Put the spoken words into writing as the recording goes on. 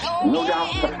No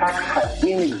doubt the facts have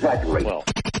been exaggerated. Well.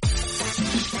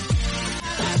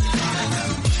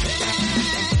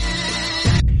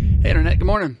 Hey, Internet, good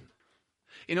morning.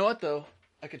 You know what, though?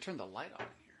 I could turn the light on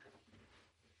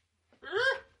here.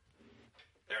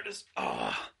 There it is.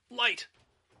 Oh, light.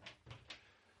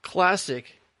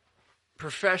 Classic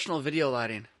professional video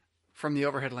lighting from the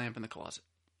overhead lamp in the closet.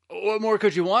 What more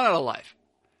could you want out of life?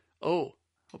 Oh,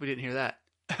 hope you didn't hear that.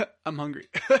 I'm hungry.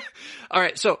 All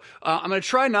right, so I'm going to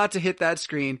try not to hit that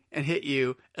screen and hit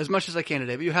you as much as I can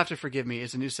today, but you have to forgive me.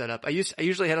 It's a new setup. I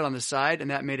usually had it on the side,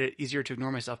 and that made it easier to ignore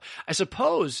myself. I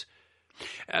suppose,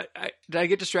 did I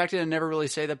get distracted and never really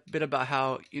say the bit about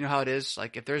how, you know how it is?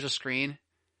 Like if there's a screen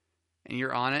and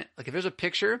you're on it, like if there's a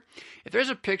picture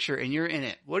and you're in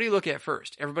it, what do you look at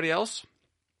first? Everybody else?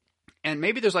 And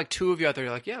maybe there's like two of you out there,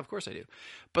 you're like, yeah, of course I do.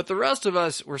 But the rest of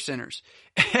us, we're sinners.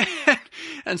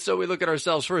 And so we look at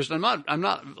ourselves first. I'm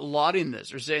not lauding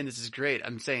this or saying this is great.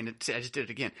 I'm saying I just did it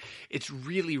again. It's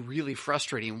really, really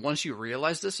frustrating once you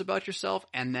realize this about yourself,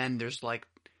 and then there's like,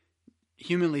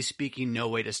 humanly speaking, no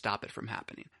way to stop it from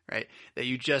happening, right? That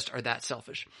you just are that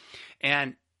selfish.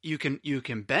 And you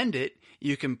can bend it.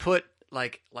 You can put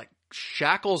like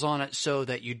shackles on it so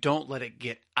that you don't let it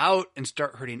get out and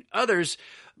start hurting others,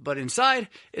 but inside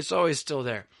it's always still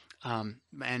there.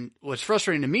 And what's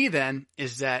frustrating to me then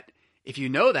is that if you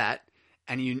know that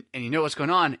and you know what's going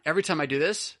on, every time I do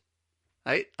this,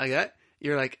 right, like that,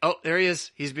 you're like, oh, there he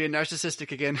is. He's being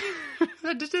narcissistic again.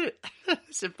 I just did it.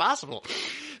 It's impossible.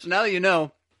 So now that you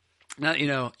know,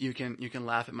 you can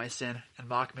laugh at my sin and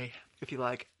mock me if you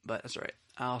like, but that's all right.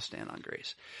 I'll stand on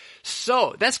grace.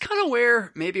 So that's kind of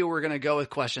where maybe we're going to go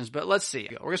with questions, but let's see.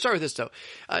 We're going to start with this though.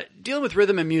 Dealing with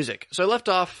rhythm and music. So I left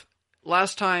off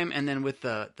last time, and then with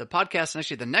the podcast, and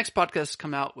actually the next podcast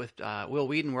come out with Will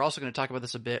Whedon. We're also going to talk about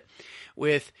this a bit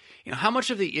with, how much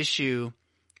of the issue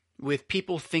with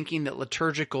people thinking that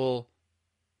liturgical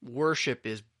worship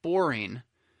is boring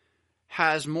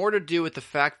has more to do with the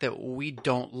fact that we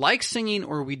don't like singing,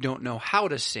 or we don't know how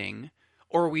to sing,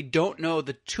 or we don't know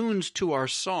the tunes to our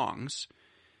songs,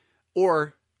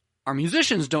 or our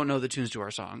musicians don't know the tunes to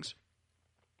our songs,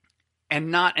 and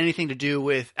not anything to do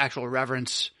with actual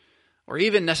reverence or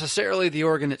even necessarily the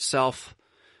organ itself.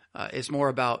 It's more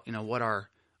about,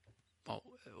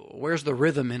 where's the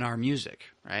rhythm in our music,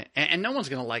 right? And no one's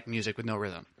going to like music with no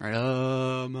rhythm, right?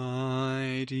 A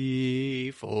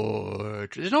mighty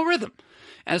fortress. There's no rhythm.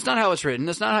 And it's not how it's written.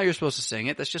 That's not how you're supposed to sing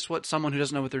it. That's just what someone who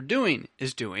doesn't know what they're doing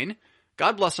is doing.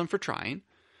 God bless them for trying.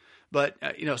 But,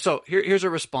 so here's a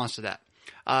response to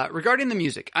that. Regarding the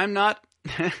music, I'm not,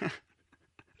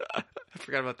 I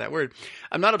forgot about that word.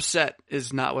 I'm not upset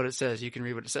is not what it says. You can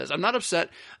read what it says. I'm not upset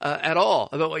at all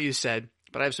about what you said,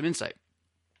 but I have some insight.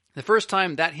 The first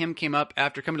time that hymn came up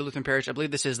after coming to Lutheran Parish, I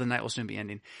believe this is The Night Will Soon Be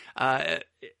Ending.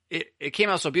 It came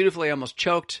out so beautifully, I almost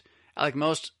choked. Like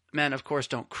most men, of course,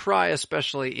 don't cry,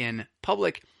 especially in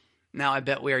public. Now, I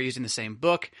bet we are using the same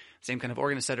book, same kind of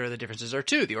organ, etc. The differences are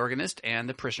two: the organist and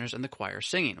the parishioners and the choir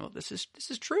singing. Well, this is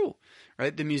true,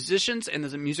 right? The musicians and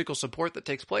the musical support that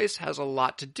takes place has a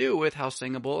lot to do with how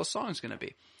singable a song is going to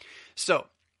be. So,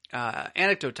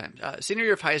 anecdote time. Senior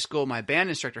year of high school, my band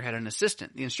instructor had an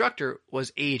assistant. The instructor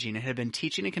was aging and had been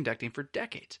teaching and conducting for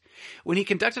decades. When he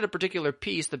conducted a particular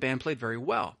piece, the band played very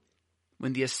well.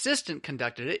 When the assistant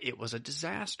conducted it, it was a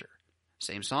disaster.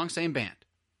 Same song, same band.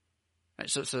 Right,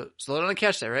 so slow down and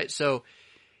catch that, right? So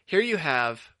here you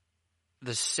have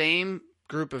the same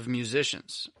group of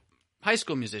musicians, high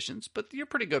school musicians, but you're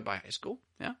pretty good by high school,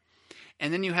 yeah?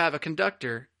 And then you have a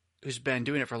conductor who's been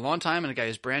doing it for a long time and a guy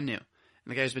who's brand new. And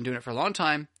the guy who's been doing it for a long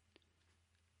time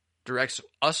directs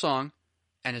a song,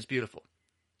 and it's beautiful.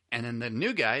 And then the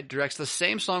new guy directs the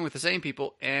same song with the same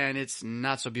people, and it's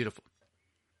not so beautiful.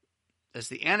 That's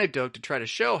the anecdote to try to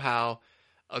show how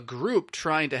a group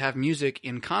trying to have music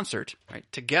in concert, right,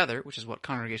 together, which is what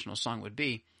congregational song would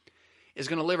be, is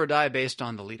going to live or die based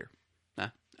on the leader.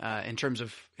 In terms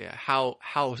of how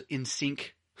in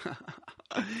sync,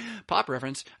 pop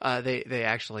reference, they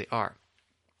actually are.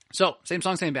 So, same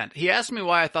song, same band. He asked me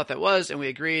why I thought that was, and we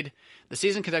agreed. The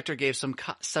seasoned conductor gave some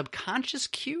subconscious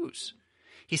cues.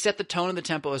 He set the tone and the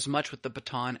tempo as much with the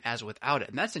baton as without it.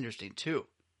 And that's interesting, too.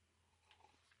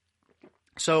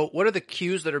 So, what are the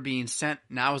cues that are being sent?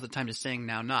 Now is the time to sing,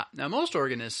 now not. Now, most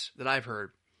organists that I've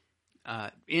heard,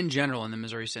 in general in the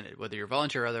Missouri Synod, whether you're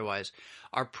volunteer or otherwise,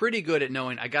 are pretty good at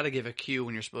knowing, I got to give a cue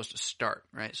when you're supposed to start,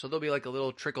 right? So, there'll be like a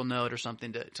little trickle note or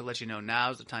something to let you know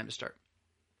now's the time to start.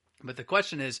 But the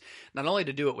question is not only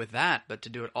to do it with that, but to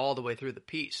do it all the way through the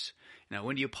piece.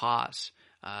 When do you pause?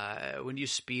 When do you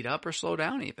speed up or slow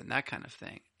down even? That kind of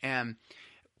thing. And,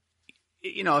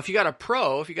 if you got a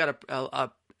pro, if you got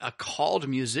a called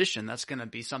musician, that's going to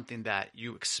be something that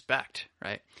you expect,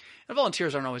 right? And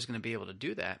volunteers aren't always going to be able to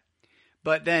do that.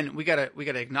 But then we gotta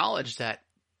acknowledge that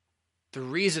the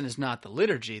reason is not the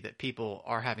liturgy that people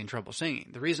are having trouble singing.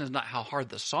 The reason is not how hard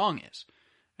the song is.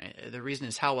 Right? The reason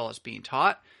is how well it's being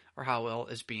taught or how well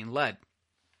it's being led.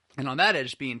 And on that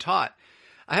edge, being taught,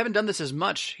 I haven't done this as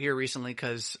much here recently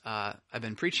because I've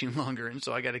been preaching longer, and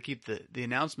so I got to keep the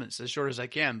announcements as short as I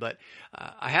can. But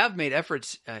I have made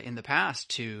efforts in the past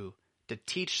to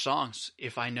teach songs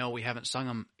if I know we haven't sung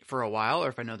them for a while, or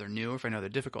if I know they're new, or if I know they're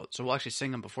difficult. So we'll actually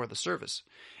sing them before the service,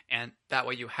 and that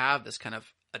way you have this kind of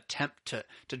attempt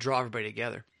to draw everybody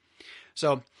together.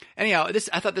 So anyhow,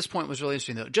 I thought this point was really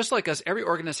interesting, though. Just like us, every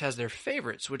organist has their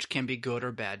favorites, which can be good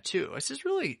or bad too. This is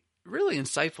really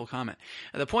insightful comment.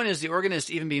 And the point is, the organist,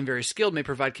 even being very skilled, may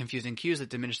provide confusing cues that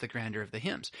diminish the grandeur of the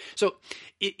hymns. So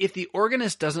if the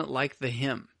organist doesn't like the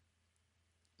hymn,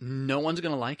 no one's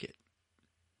going to like it.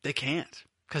 They can't,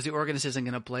 because the organist isn't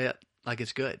going to play it like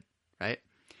it's good, right?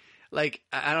 Like,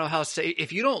 I don't know how to say,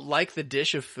 if you don't like the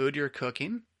dish of food you're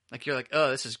cooking, like you're like,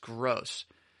 oh, this is gross.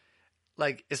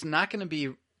 Like, it's not going to be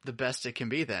the best it can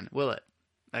be then, will it?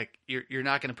 Like, you're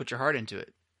not going to put your heart into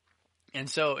it. And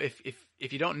so if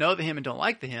you don't know the hymn and don't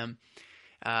like the hymn,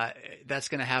 that's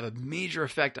going to have a major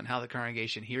effect on how the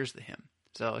congregation hears the hymn.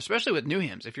 So especially with new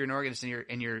hymns, if you're an organist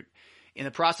and you're in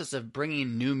the process of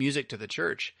bringing new music to the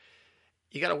church,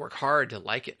 you got to work hard to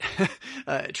like it.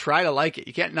 Try to like it.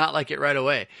 You can't not like it right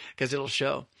away, because it'll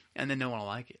show, and then no one will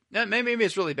like it. Now, maybe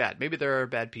it's really bad. Maybe there are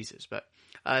bad pieces, but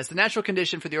it's the natural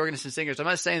condition for the organists and singers. I'm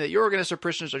not saying that your organists or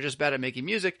parishioners are just bad at making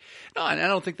music. No, and I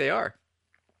don't think they are.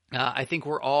 I think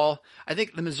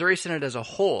the Missouri Synod as a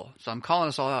whole, so I'm calling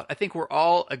us all out, I think we're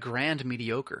all a grand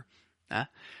mediocre.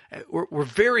 We're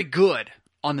very good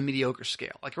on the mediocre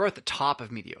scale. Like, we're at the top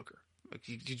of mediocre. Like,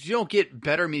 you don't get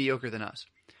better mediocre than us.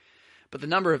 But the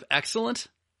number of excellent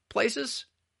places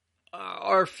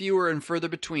are fewer and further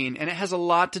between, and it has a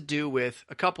lot to do with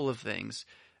a couple of things.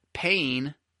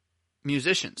 Paying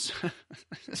musicians.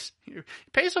 You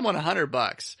pay someone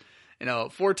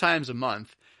 $100, 4 times a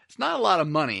month. It's not a lot of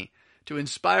money to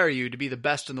inspire you to be the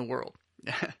best in the world.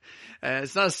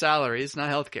 It's not a salary. It's not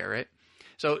healthcare, right?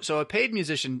 So a paid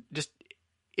musician,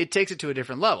 it takes it to a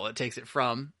different level. It takes it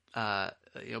from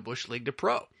Bush League to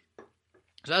pro.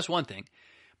 So that's one thing.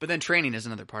 But then training is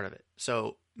another part of it.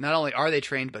 So not only are they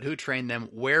trained, but who trained them?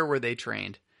 Where were they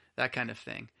trained? That kind of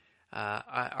thing.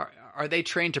 Are they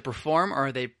trained to perform, or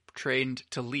are they trained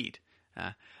to lead?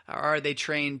 Are they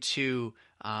trained to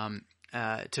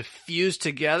fuse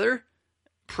together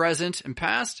present and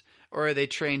past, or are they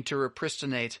trained to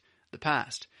repristinate the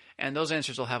past? And those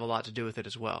answers will have a lot to do with it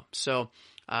as well. So,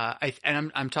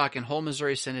 I'm talking whole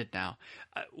Missouri Synod now.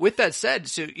 With that said,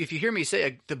 so if you hear me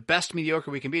say the best mediocre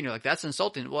we can be, and you're like, that's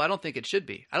insulting. Well, I don't think it should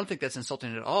be. I don't think that's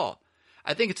insulting at all.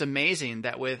 I think it's amazing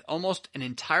that with almost an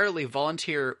entirely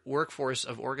volunteer workforce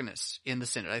of organists in the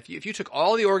Synod, if you took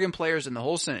all the organ players in the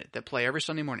whole Synod that play every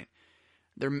Sunday morning,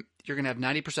 you're going to have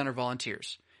 90% are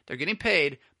volunteers. They're getting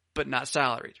paid, but not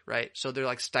salaried, right? So they're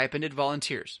like stipended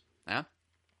volunteers. Yeah?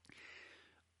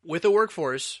 With a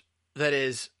workforce that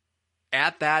is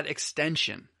at that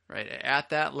extension, right, at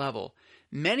that level,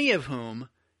 many of whom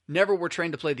never were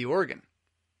trained to play the organ.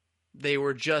 They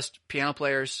were just piano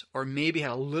players, or maybe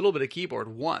had a little bit of keyboard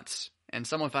once, and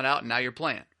someone found out, and now you're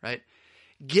playing, right?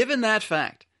 Given that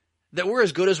fact, that we're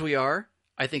as good as we are,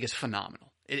 I think is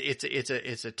phenomenal.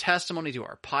 It's a testimony to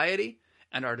our piety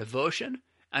and our devotion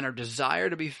and our desire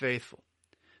to be faithful.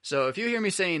 So if you hear me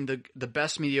saying the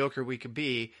best mediocre we could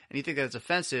be, and you think that's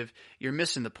offensive, you're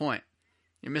missing the point.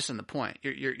 You're missing the point.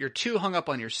 You're too hung up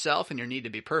on yourself and your need to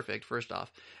be perfect, first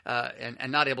off,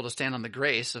 and not able to stand on the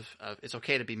grace of it's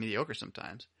okay to be mediocre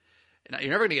sometimes. You're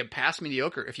never going to get past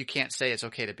mediocre if you can't say it's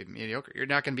okay to be mediocre. You're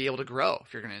not going to be able to grow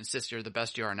if you're going to insist you're the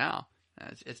best you are now.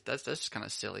 That's just kind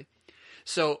of silly.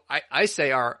 So I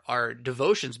say our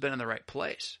devotion's been in the right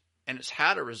place, and it's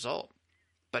had a result.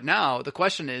 But now the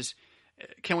question is,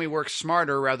 can we work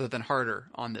smarter rather than harder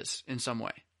on this in some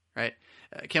way, right?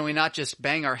 Can we not just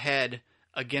bang our head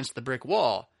against the brick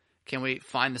wall? Can we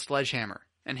find the sledgehammer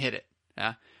and hit it?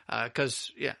 Yeah.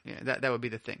 That would be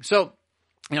the thing. So,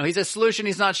 he says solution.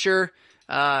 He's not sure.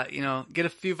 Get a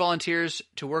few volunteers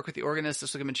to work with the organist.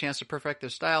 This will give them a chance to perfect their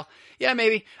style. Yeah,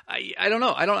 maybe. I don't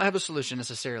know. I don't have a solution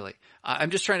necessarily.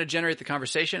 I'm just trying to generate the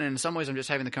conversation. And in some ways I'm just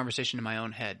having the conversation in my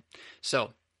own head.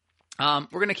 So, we're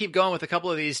going to keep going with a couple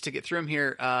of these to get through them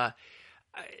here.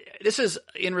 This is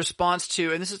in response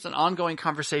to, and this is an ongoing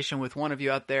conversation with one of you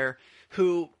out there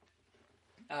who,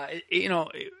 I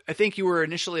think you were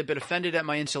initially a bit offended at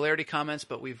my insularity comments,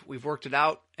 but we've worked it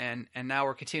out, and now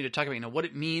we're continuing to talk about, what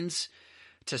it means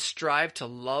to strive to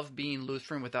love being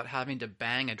Lutheran without having to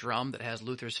bang a drum that has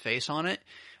Luther's face on it,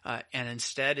 and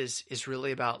instead is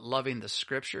really about loving the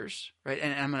scriptures, right?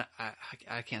 And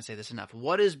I can't say this enough.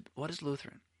 What is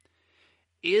Lutheran?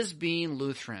 Is being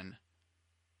Lutheran,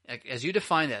 as you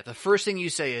define that, the first thing you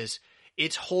say is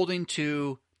it's holding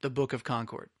to the Book of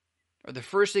Concord, or the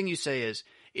first thing you say is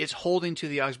it's holding to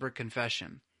the Augsburg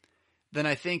Confession, then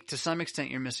I think to some extent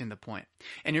you're missing the point.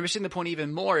 And you're missing the point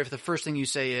even more if the first thing you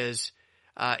say is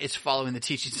it's following the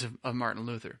teachings of Martin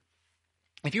Luther.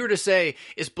 If you were to say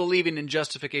it's believing in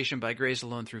justification by grace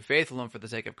alone through faith alone for the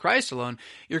sake of Christ alone,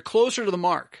 you're closer to the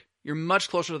mark. You're much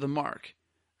closer to the mark,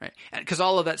 right? Because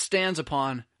all of that stands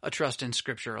upon a trust in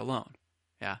Scripture alone.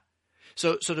 Yeah.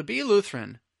 So to be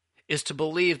Lutheran is to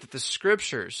believe that the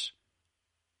Scriptures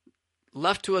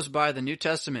left to us by the New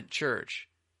Testament church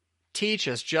teach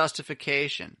us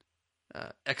justification,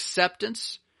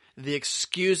 acceptance, the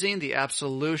excusing, the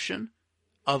absolution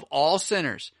of all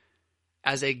sinners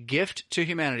as a gift to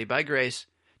humanity by grace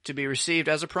to be received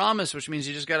as a promise, which means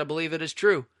you just got to believe it is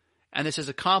true. And this is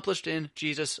accomplished in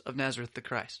Jesus of Nazareth the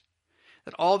Christ.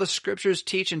 That all the Scriptures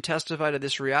teach and testify to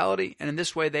this reality, and in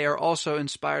this way they are also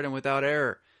inspired and without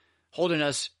error, holding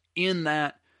us in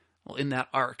that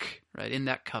ark, right, in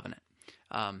that covenant.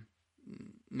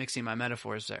 Mixing my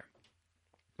metaphors there.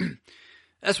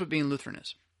 That's what being Lutheran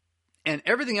is. And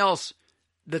everything else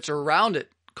that's around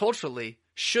it culturally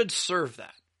should serve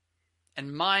that.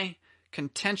 And my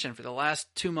contention for the last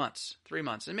 2 months, 3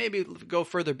 months, and maybe go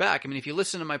further back. I mean, if you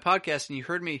listen to my podcast and you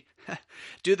heard me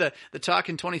do the talk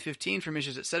in 2015 from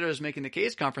Issues Etc. as Making the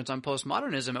Case conference on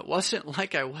postmodernism, it wasn't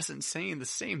like I wasn't saying the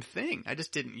same thing. I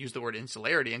just didn't use the word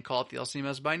insularity and call it the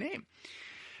LCMS by name.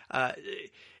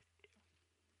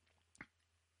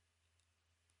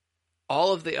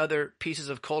 All of the other pieces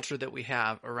of culture that we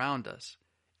have around us,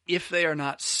 if they are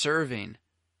not serving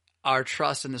our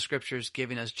trust in the Scriptures,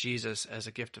 giving us Jesus as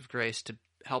a gift of grace to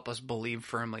help us believe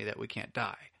firmly that we can't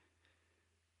die,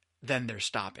 then they're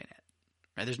stopping it.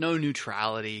 Right? There's no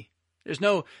neutrality. There's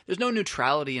no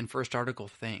neutrality in first article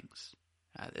things.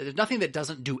 There's nothing that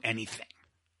doesn't do anything.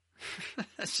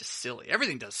 That's just silly.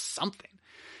 Everything does something,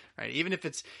 right? Even if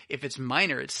it's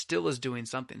minor, it still is doing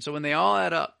something. So when they all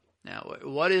add up, now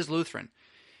what is Lutheran?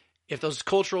 If those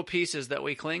cultural pieces that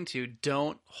we cling to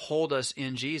don't hold us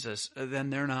in Jesus, then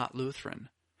they're not Lutheran.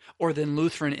 Or then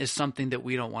Lutheran is something that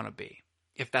we don't want to be,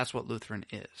 if that's what Lutheran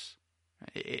is.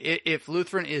 If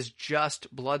Lutheran is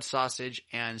just blood sausage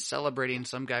and celebrating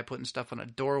some guy putting stuff on a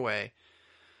doorway,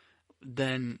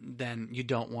 then you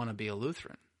don't want to be a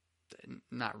Lutheran.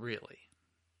 Not really.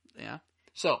 Yeah?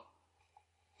 So,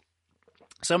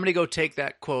 somebody go take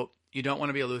that quote, "You don't want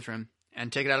to be a Lutheran," and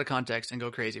take it out of context and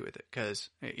go crazy with it, because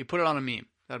you put it on a meme.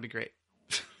 That'd be great.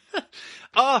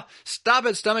 Oh, stop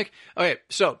it, stomach. Okay,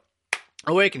 so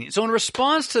awakening. So in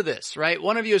response to this, right,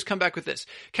 one of you has come back with this.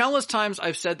 Countless times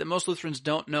I've said that most Lutherans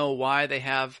don't know why they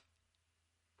have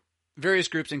various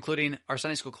groups, including our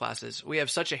Sunday school classes. We have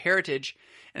such a heritage,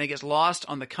 and it gets lost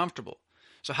on the comfortable.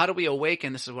 So how do we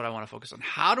awaken? This is what I want to focus on.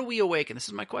 How do we awaken? This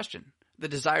is my question. The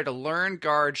desire to learn,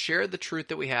 guard, share the truth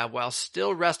that we have while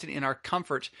still resting in our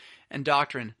comfort and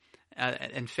doctrine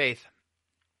and faith.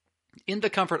 In the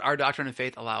comfort our doctrine and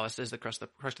faith allow us is the crux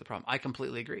of the problem. I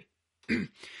completely agree.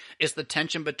 It's the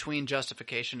tension between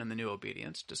justification and the new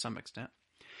obedience to some extent.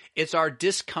 It's our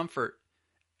discomfort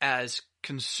as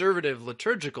conservative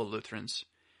liturgical Lutherans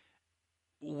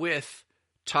with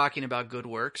talking about good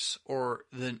works or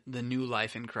the new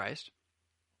life in Christ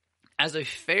as a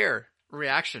fair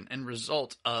reaction and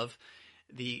result of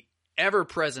the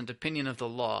ever-present opinion of the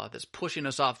law that's pushing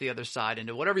us off the other side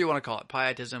into whatever you want to call it,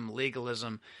 pietism,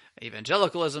 legalism,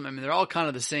 evangelicalism. I mean, they're all kind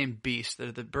of the same beast.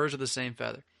 They're the birds of the same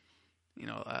feather.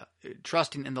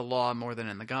 Trusting in the law more than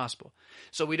in the gospel.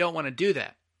 So we don't want to do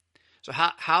that. So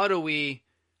how do we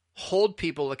hold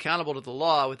people accountable to the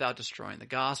law without destroying the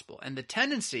gospel? And the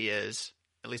tendency is,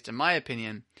 at least in my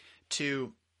opinion,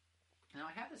 to... Now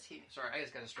I have this heat. Sorry, I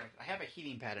just got distracted. I have a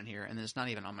heating pad in here, and it's not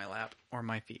even on my lap or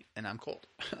my feet, and I'm cold.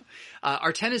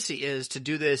 Our tendency is to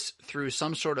do this through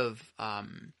some sort of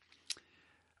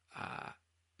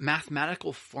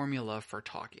mathematical formula for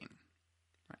talking.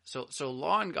 Right? So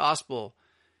law and gospel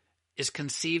is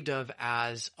conceived of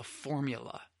as a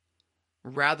formula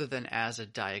rather than as a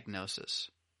diagnosis.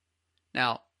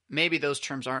 Now, maybe those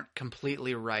terms aren't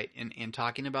completely right in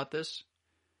talking about this,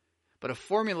 but a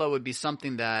formula would be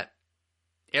something that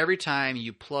every time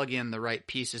you plug in the right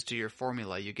pieces to your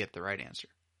formula, you get the right answer.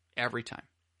 Every time,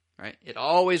 right? It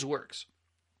always works.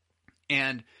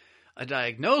 And a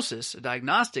diagnosis, a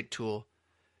diagnostic tool,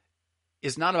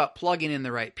 is not about plugging in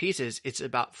the right pieces. It's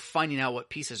about finding out what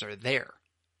pieces are there.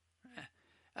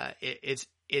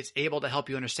 it's able to help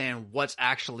you understand what's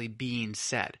actually being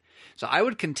said. So I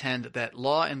would contend that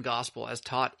law and gospel, as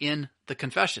taught in the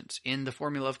Confessions, in the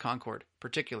Formula of Concord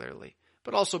particularly,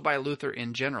 but also by Luther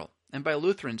in general, and by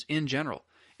Lutherans in general,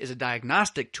 is a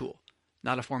diagnostic tool,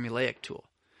 not a formulaic tool.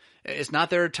 It's not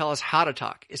there to tell us how to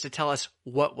talk. It's to tell us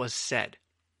what was said.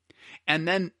 And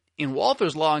then in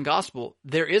Walther's Law and Gospel,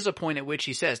 there is a point at which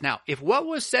he says, now, if what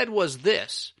was said was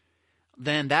this,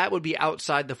 then that would be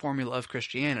outside the formula of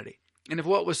Christianity. And if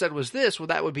what was said was this, well,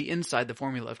 that would be inside the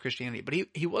formula of Christianity. But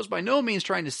he was by no means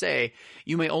trying to say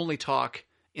you may only talk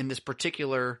in this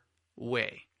particular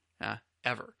way,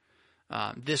 ever.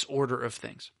 This order of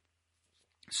things.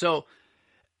 So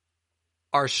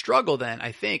our struggle then,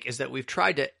 I think, is that we've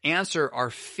tried to answer our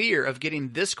fear of getting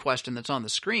this question that's on the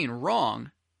screen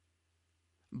wrong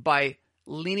by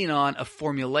leaning on a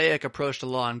formulaic approach to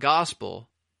law and gospel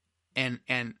and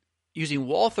using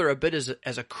Walther a bit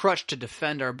as a crutch to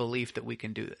defend our belief that we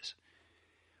can do this.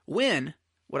 When,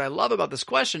 what I love about this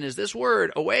question is this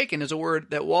word, awaken, is a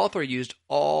word that Walther used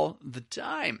all the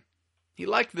time. He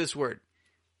liked this word.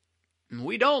 And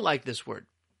we don't like this word.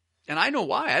 And I know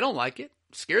why. I don't like it.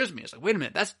 It scares me. It's like, wait a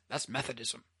minute, that's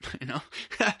Methodism, you know?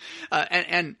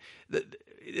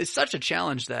 It's such a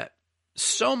challenge that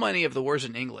so many of the words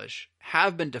in English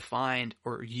have been defined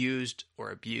or used or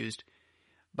abused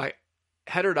by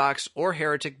heterodox or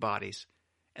heretic bodies.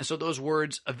 And so those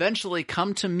words eventually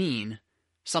come to mean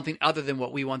something other than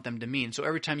what we want them to mean. So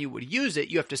every time you would use it,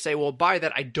 you have to say, well, by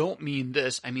that, I don't mean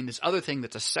this. I mean this other thing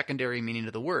that's a secondary meaning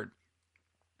to the word.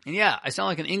 And yeah, I sound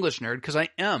like an English nerd because I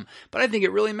am, but I think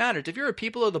it really matters. If you're a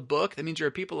people of the book, that means you're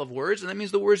a people of words, and that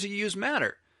means the words that you use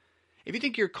matter. If you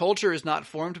think your culture is not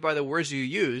formed by the words you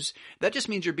use, that just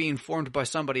means you're being formed by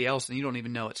somebody else and you don't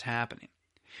even know it's happening.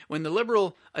 When the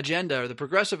liberal agenda or the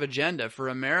progressive agenda for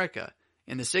America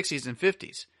in the 60s and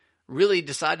 50s really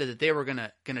decided that they were going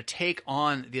to take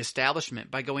on the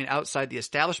establishment by going outside the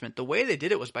establishment, the way they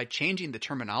did it was by changing the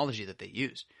terminology that they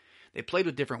used. They played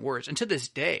with different words. And to this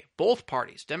day, both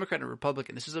parties, Democrat and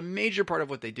Republican, this is a major part of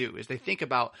what they do, is they think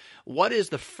about what is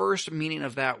the first meaning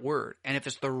of that word. And if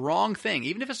it's the wrong thing,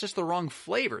 even if it's just the wrong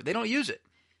flavor, they don't use it.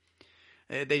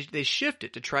 They shift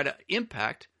it to try to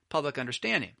impact public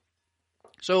understanding.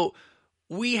 So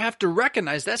we have to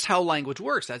recognize that's how language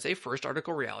works. That's a first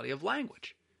article reality of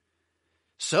language.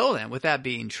 So then, with that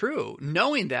being true,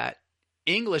 knowing that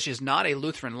English is not a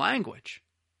Lutheran language,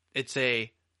 it's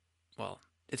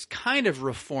kind of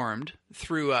reformed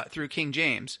through King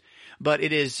James, but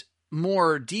it is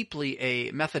more deeply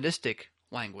a Methodistic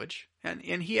language. And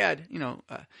he had,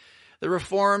 the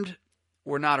Reformed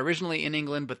were not originally in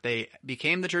England, but they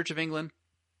became the Church of England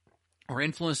or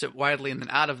influenced it widely, and then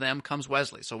out of them comes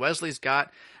Wesley. So Wesley's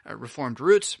got Reformed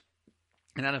roots,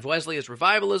 and out of Wesley is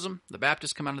revivalism. The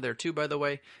Baptists come out of there too, by the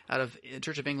way, out of the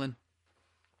Church of England.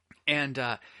 And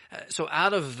so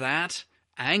out of that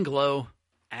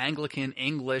Anglican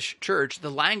English church, the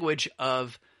language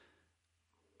of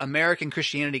American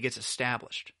Christianity gets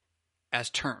established as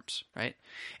terms, right?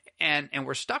 And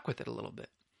we're stuck with it a little bit.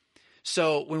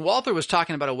 So when Walther was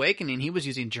talking about awakening, he was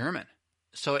using German.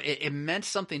 So it meant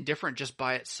something different just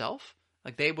by itself.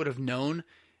 Like they would have known,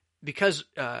 because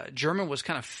German was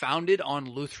kind of founded on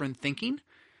Lutheran thinking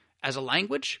as a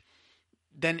language,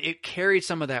 then it carried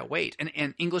some of that weight.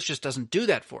 And English just doesn't do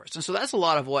that for us. And so that's a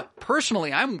lot of what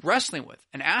personally I'm wrestling with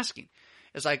and asking.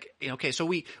 It's like, okay, so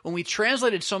when we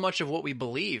translated so much of what we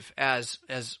believe as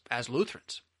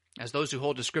Lutherans, as those who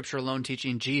hold to Scripture alone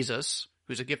teaching Jesus,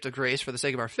 who's a gift of grace for the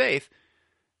sake of our faith,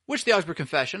 which the Augsburg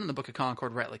Confession and the Book of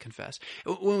Concord rightly confess.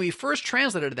 When we first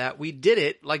translated that, we did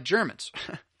it like Germans,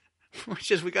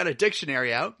 which is we got a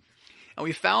dictionary out and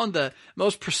we found the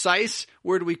most precise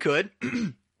word we could.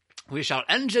 We shall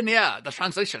engineer the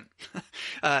translation,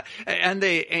 and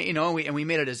we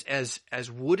made it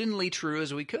as woodenly true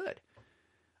as we could.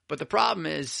 But the problem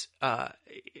is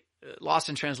lost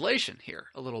in translation here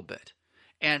a little bit,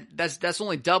 and that's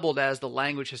only doubled as the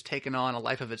language has taken on a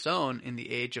life of its own in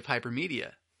the age of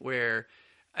hypermedia, where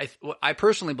I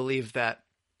personally believe that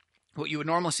what you would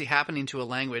normally see happening to a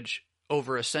language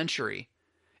over a century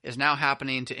is now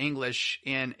happening to English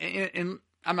in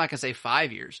I'm not going to say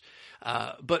 5 years,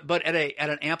 but at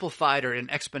an amplified or an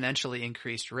exponentially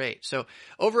increased rate. So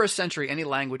over a century, any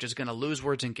language is going to lose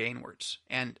words and gain words,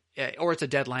 or it's a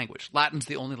dead language. Latin's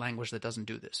the only language that doesn't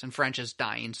do this, and French is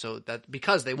dying, so that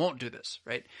because they won't do this,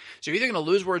 right? So you're either going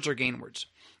to lose words or gain words,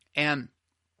 and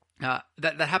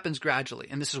that happens gradually.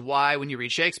 And this is why when you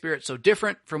read Shakespeare, it's so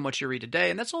different from what you read today,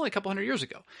 and that's only a couple hundred years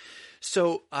ago.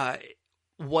 So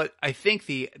what I think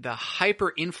the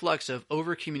hyper influx of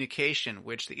over communication,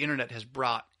 which the internet has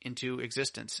brought into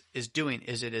existence, is doing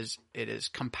is it is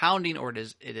compounding, or it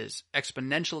is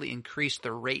exponentially increased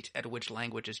the rate at which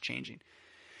language is changing.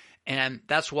 And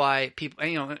that's why people,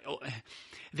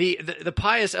 the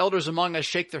pious elders among us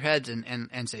shake their heads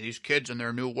and say, these kids and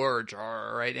their new words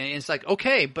are right. And it's like,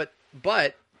 okay, but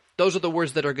those are the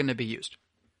words that are going to be used.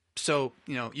 So,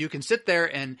 you can sit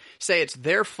there and say it's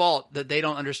their fault that they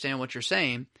don't understand what you're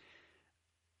saying,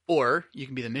 or you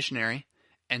can be the missionary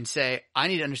and say, I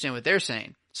need to understand what they're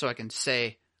saying so I can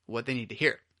say what they need to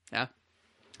hear. Yeah.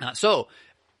 So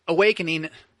awakening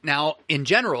now in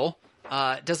general,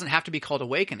 doesn't have to be called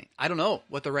awakening. I don't know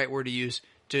what the right word to use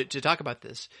to talk about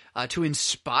this. To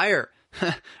inspire,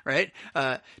 right?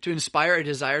 To inspire a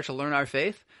desire to learn our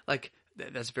faith. Like,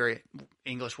 that's a very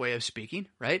English way of speaking,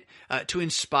 right? To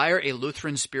inspire a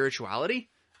Lutheran spirituality.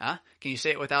 Can you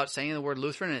say it without saying the word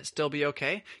Lutheran and it still be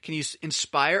okay? Can you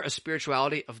inspire a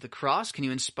spirituality of the cross? Can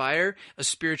you inspire a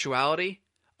spirituality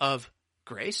of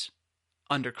grace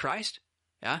under Christ?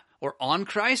 Yeah. Or on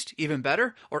Christ, even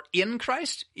better. Or in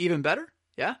Christ, even better.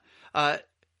 Yeah.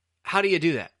 How do you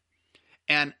do that?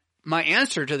 And my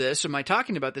answer to this, and my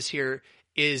talking about this here,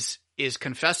 is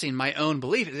confessing my own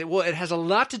belief. Well, it has a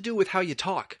lot to do with how you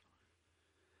talk.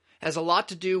 It has a lot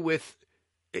to do with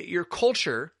your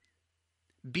culture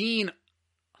being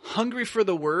hungry for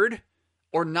the word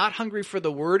or not hungry for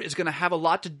the word is going to have a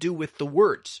lot to do with the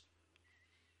words.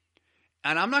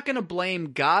 And I'm not going to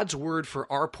blame God's word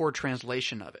for our poor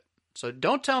translation of it. So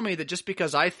don't tell me that just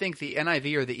because I think the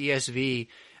NIV or the ESV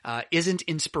isn't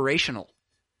inspirational,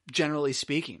 generally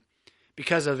speaking,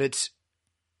 because of its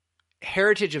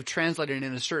heritage of translating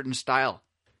in a certain style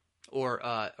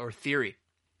or theory.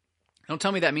 Don't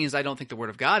tell me that means I don't think the Word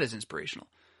of God is inspirational.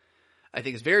 I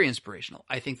think it's very inspirational.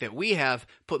 I think that we have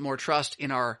put more trust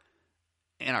in our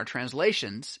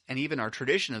translations and even our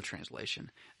tradition of translation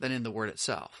than in the Word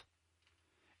itself.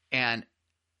 And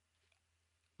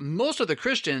most of the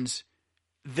Christians,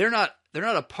 they're not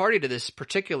a party to this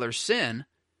particular sin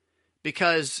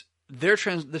because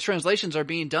the translations are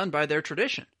being done by their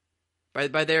tradition,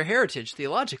 by their heritage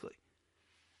theologically,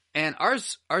 and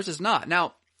ours is not.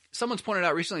 Now, someone's pointed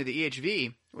out recently the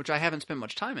EHV, which I haven't spent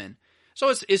much time in.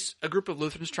 So it's a group of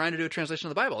Lutherans trying to do a translation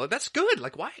of the Bible. That's good.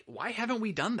 Like, why haven't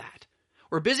we done that?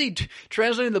 We're busy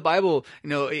translating the Bible,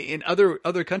 in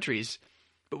other countries,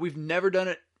 but we've never done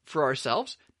it for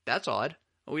ourselves. That's odd.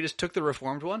 We just took the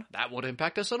Reformed one. That won't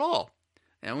impact us at all.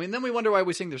 And then we wonder why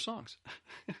we sing their songs.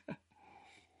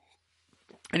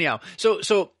 Anyhow,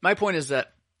 so my point is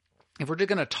that if we're just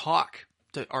going to talk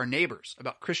to our neighbors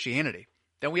about Christianity,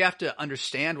 then we have to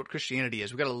understand what Christianity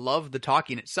is. We've got to love the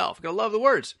talking itself. We've got to love the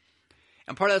words.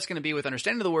 And part of that's going to be with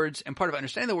understanding the words, and part of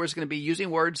understanding the words is going to be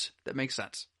using words that make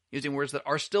sense, using words that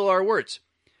are still our words.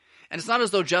 And it's not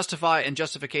as though justify and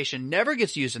justification never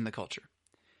gets used in the culture,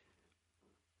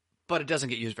 but it doesn't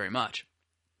get used very much.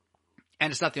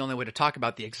 And it's not the only way to talk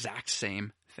about the exact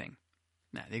same thing.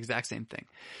 No, the exact same thing.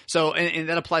 So, and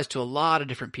that applies to a lot of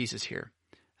different pieces here.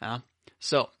 Why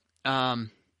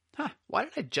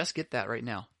did I just get that right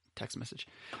now? Text message.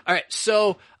 All right.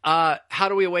 So, how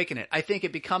do we awaken it? I think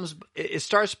it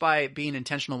starts by being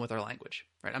intentional with our language,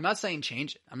 right? I'm not saying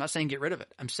change it. I'm not saying get rid of it.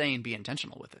 I'm saying be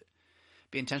intentional with it.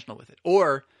 Be intentional with it.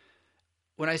 Or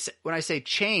when I say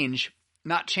change,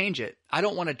 not change it, I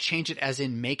don't want to change it as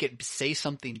in make it say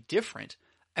something different.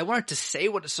 I want it to say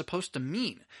what it's supposed to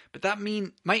mean, but that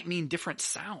might mean different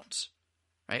sounds,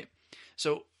 right?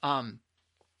 So,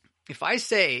 if I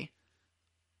say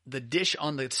the dish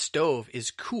on the stove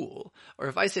is cool, or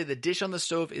if I say the dish on the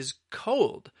stove is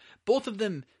cold, both of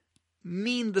them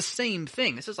mean the same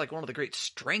thing. This is like one of the great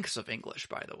strengths of English,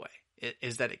 by the way,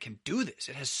 is that it can do this.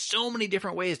 It has so many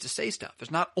different ways to say stuff.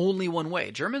 There's not only one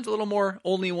way. German's a little more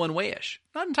only one way-ish.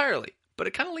 Not entirely, but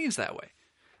it kind of leans that way.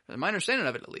 My understanding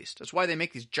of it, at least. That's why they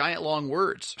make these giant long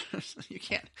words. There's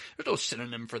no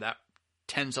synonym for that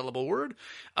 10-syllable word.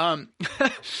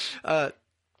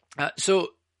 So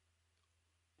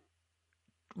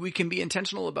we can be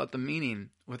intentional about the meaning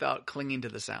without clinging to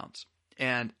the sounds.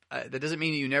 And that doesn't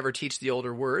mean you never teach the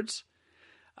older words,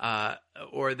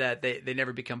 or that they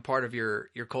never become part of your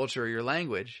culture or your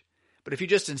language. But if you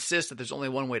just insist that there's only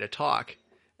one way to talk,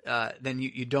 then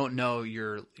you don't know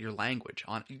your language,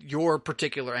 on your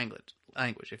particular language.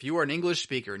 If you are an English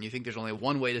speaker and you think there's only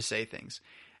one way to say things,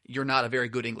 you're not a very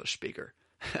good English speaker,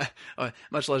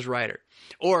 much less writer.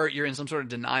 Or you're in some sort of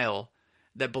denial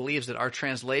that believes that our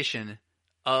translation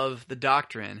of the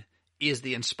doctrine is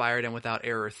the inspired and without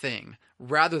error thing,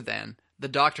 rather than the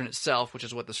doctrine itself, which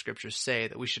is what the scriptures say,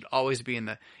 that we should always be in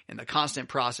the constant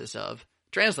process of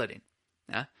translating.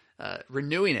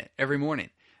 renewing it every morning,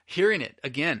 hearing it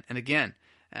again and again.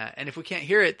 And if we can't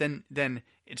hear it, then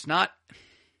it's not.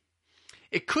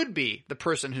 It could be the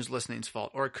person who's listening's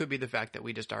fault, or it could be the fact that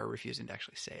we just are refusing to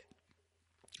actually say it.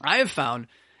 I have found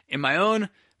in my own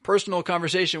personal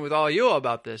conversation with all you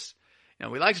about this,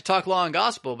 we like to talk law and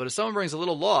gospel, but if someone brings a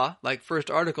little law, like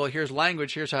first article, here's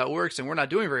language, here's how it works, and we're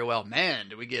not doing very well, man,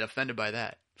 do we get offended by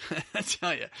that. I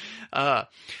tell you.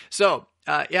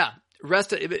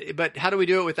 Rest. But how do we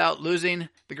do it without losing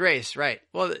the grace? Right.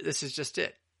 Well, this is just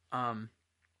it. How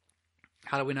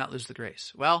do we not lose the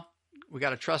grace? Well, we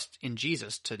got to trust in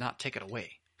Jesus to not take it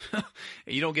away.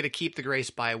 You don't get to keep the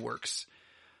grace by works.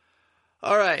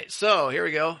 All right. So here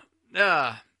we go.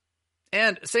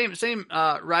 And same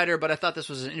writer, but I thought this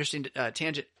was an interesting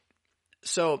tangent.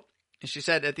 So she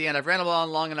said at the end, I've rambled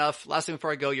on long enough. Last thing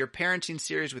before I go, your parenting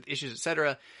series with issues,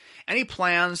 etc. Any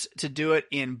plans to do it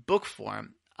in book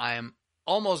form? I am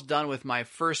almost done with my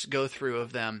first go through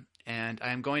of them, and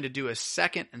I am going to do a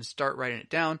second and start writing it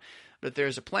down. But if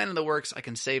there's a plan in the works, I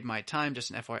can save my time,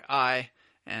 just an FYI,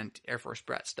 and Air Force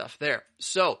brat stuff there.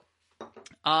 So,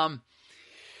 I'm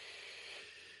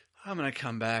going to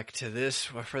come back to this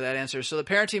for that answer. So the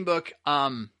parenting book,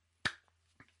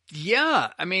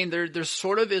 there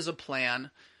sort of is a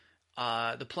plan.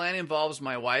 The plan involves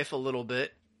my wife a little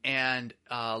bit, and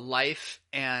life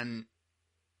and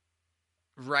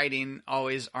writing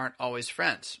aren't always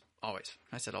friends. Always.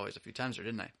 I said always a few times there,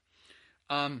 didn't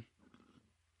I?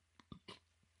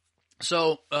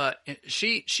 So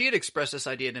she had expressed this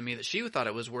idea to me that she thought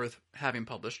it was worth having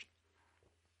published,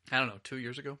 I don't know, 2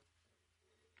 years ago.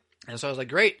 And so I was like,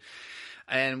 great.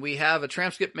 And we have a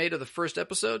transcript made of the first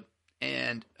episode,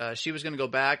 and she was going to go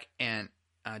back and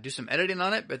do some editing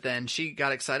on it, but then she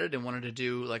got excited and wanted to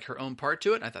do like her own part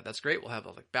to it. And I thought, that's great. We'll have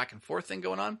a like back and forth thing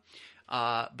going on.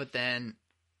 But then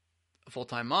a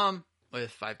full-time mom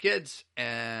with 5 kids,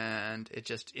 and it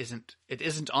just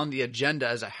isn't on the agenda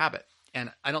as a habit. And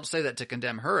I don't say that to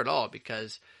condemn her at all,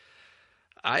 because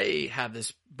I have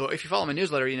this book. If you follow my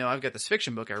newsletter, I've got this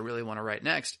fiction book I really want to write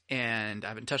next, and I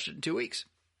haven't touched it in 2 weeks.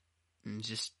 And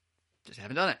just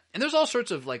haven't done it. And there's all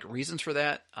sorts of like reasons for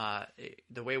that.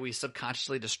 The way we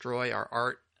subconsciously destroy our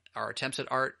art, our attempts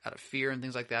at art out of fear and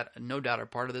things like that, no doubt are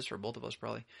part of this for both of us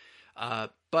probably.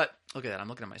 But look at that. I'm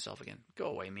looking at myself again. Go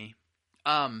away, me.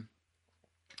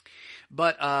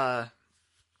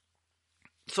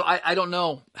 So I don't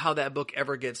know how that book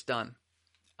ever gets done.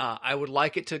 I would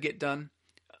like it to get done,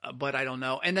 but I don't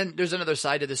know. And then there's another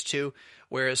side to this too,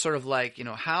 where it's sort of like,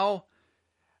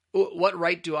 what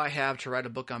right do I have to write a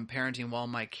book on parenting while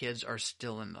my kids are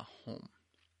still in the home?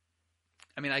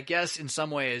 I mean, I guess in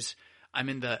some ways I'm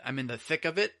in the thick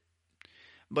of it,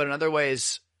 but in other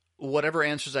ways, whatever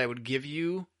answers I would give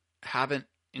you haven't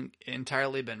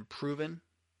entirely been proven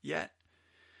yet.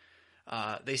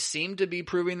 They seem to be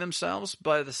proving themselves,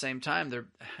 but at the same time, they're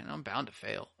bound to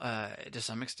fail to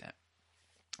some extent.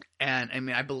 And I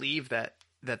mean, I believe that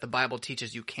the Bible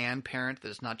teaches you can parent, that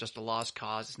it's not just a lost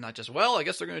cause. It's not just, well, I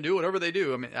guess they're going to do whatever they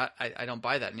do. I mean, I don't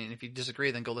buy that. I mean, if you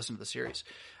disagree, then go listen to the series.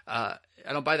 I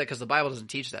don't buy that because the Bible doesn't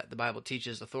teach that. The Bible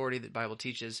teaches authority. The Bible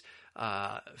teaches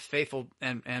faithful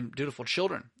and dutiful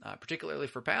children, particularly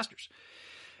for pastors.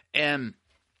 And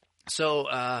so,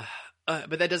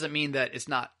 but that doesn't mean that it's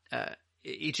not,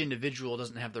 each individual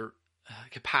doesn't have the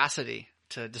capacity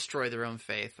to destroy their own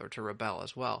faith or to rebel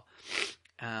as well.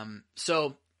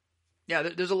 So yeah,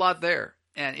 there's a lot there.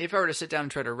 And if I were to sit down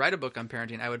and try to write a book on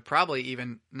parenting, I would probably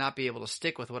even not be able to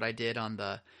stick with what I did on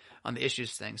the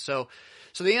issues thing. So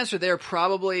the answer there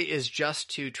probably is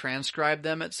just to transcribe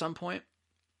them at some point.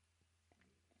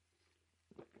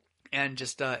 And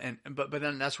just, but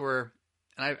then that's where,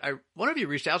 and one of you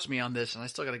reached out to me on this, and I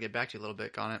still got to get back to you a little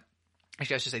bit on it.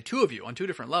 Actually, I should say 2 of you on 2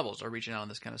 different levels are reaching out on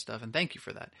this kind of stuff, and thank you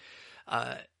for that.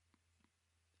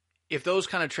 If those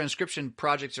kind of transcription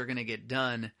projects are going to get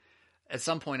done, at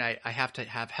some point I have to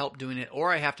have help doing it,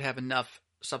 or I have to have enough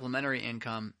supplementary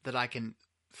income that I can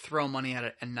throw money at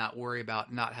it and not worry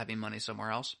about not having money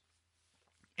somewhere else.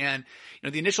 And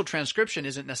the initial transcription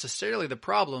isn't necessarily the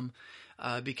problem,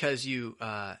 because you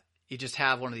just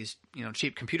have one of these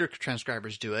cheap computer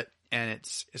transcribers do it, and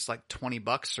it's like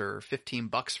 $20 or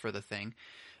 $15 for the thing.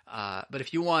 But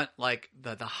if you want like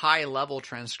the high level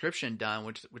transcription done,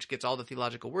 which gets all the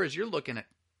theological words, you're looking at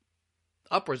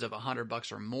upwards of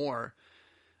 $100 or more,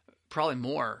 probably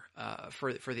more,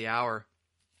 for the hour.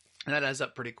 And that adds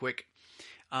up pretty quick.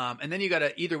 And then you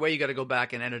gotta go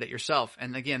back and edit it yourself.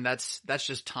 And again, that's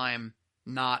just time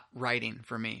not writing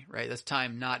for me, right? That's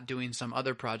time not doing some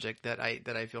other project that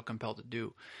I feel compelled to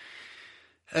do.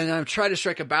 And I'm trying to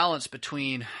strike a balance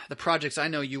between the projects I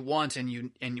know you want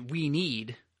and we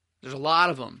need. There's a lot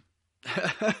of them.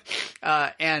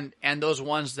 And those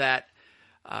ones that,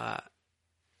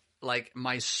 like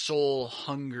my soul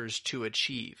hungers to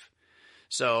achieve.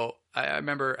 So I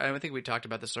remember, I think we talked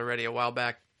about this already a while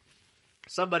back.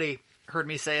 Somebody heard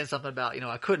me saying something about,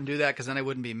 I couldn't do that because then I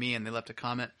wouldn't be me. And they left a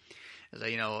comment. It's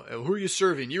like, who are you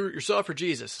serving? You're yourself for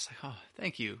Jesus. It's like, oh,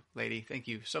 thank you, lady. Thank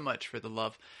you so much for the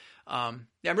love. I'm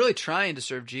really trying to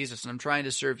serve Jesus and I'm trying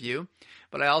to serve you,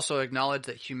 but I also acknowledge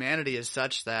that humanity is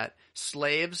such that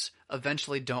slaves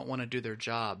eventually don't want to do their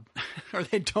job or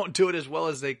they don't do it as well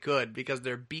as they could because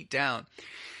they're beat down.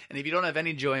 And if you don't have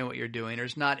any joy in what you're doing or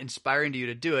it's not inspiring to you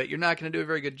to do it, you're not going to do a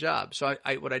very good job. So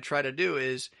what I try to do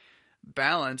is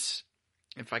balance,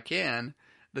 if I can,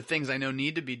 the things I know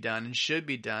need to be done and should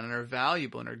be done and are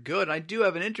valuable and are good. I do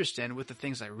have an interest in with the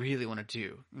things I really want to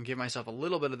do and give myself a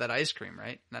little bit of that ice cream,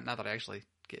 right? Not that I actually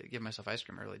give myself ice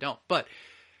cream. I really don't. But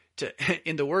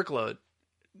in the workload,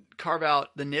 carve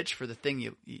out the niche for the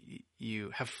thing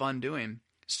you have fun doing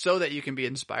so that you can be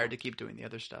inspired to keep doing the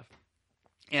other stuff.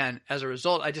 And as a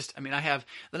result, I have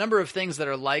the number of things that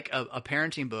are like a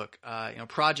parenting book,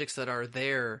 projects that are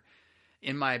there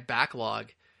in my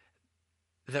backlog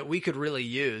that we could really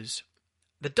use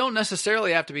that don't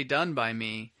necessarily have to be done by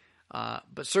me,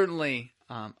 but certainly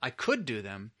I could do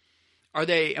them.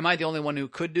 Am I the only one who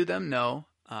could do them? No.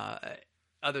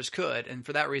 Others could. And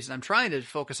for that reason, I'm trying to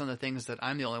focus on the things that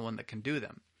I'm the only one that can do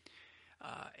them.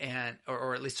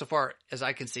 Or at least so far as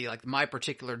I can see, like my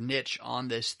particular niche on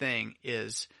this thing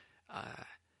is,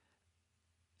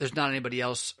 there's not anybody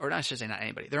else, or I should say not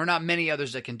anybody. There are not many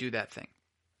others that can do that thing.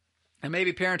 And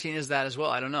maybe parenting is that as well.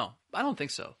 I don't know. I don't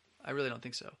think so. I really don't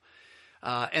think so.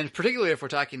 And particularly if we're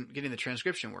talking getting the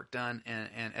transcription work done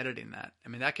and editing that. I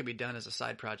mean, that can be done as a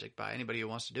side project by anybody who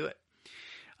wants to do it.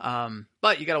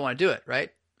 But you got to want to do it, right?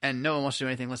 And no one wants to do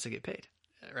anything unless they get paid,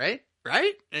 right?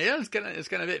 Right? Yeah, it's kind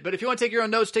of it. But if you want to take your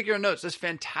own notes, take your own notes. That's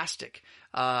fantastic.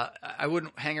 I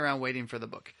wouldn't hang around waiting for the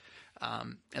book.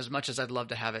 As much as I'd love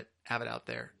to have it out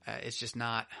there, it's just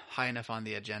not high enough on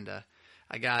the agenda.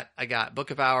 I got Book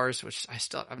of Hours, which I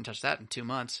still haven't touched that in 2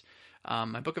 months.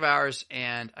 My Book of Hours,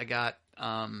 and I got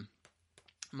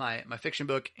my fiction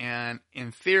book. And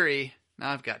in theory,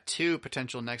 now I've got 2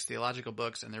 potential next theological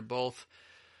books, and they're both.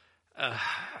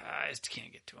 I just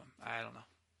can't get to them. I don't know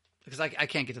because I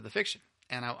can't get to the fiction,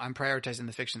 and I'm prioritizing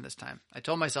the fiction this time. I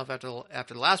told myself after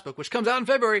the last book, which comes out in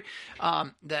February,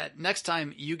 that next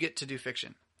time you get to do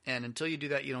fiction. And until you do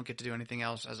that, you don't get to do anything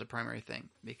else as a primary thing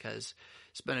because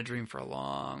it's been a dream for a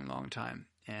long, long time.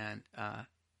 And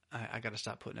I got to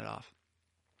stop putting it off.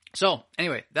 So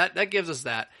anyway, that gives us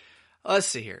that. Let's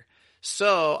see here.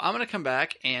 So I'm going to come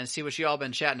back and see what you all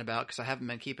been chatting about because I haven't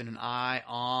been keeping an eye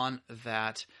on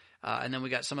that. And then we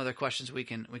got some other questions we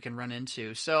can run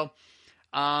into. So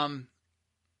you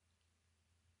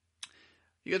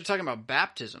guys are talking about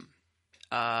baptism.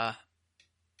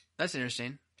 That's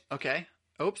interesting. Okay.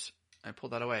 Oops, I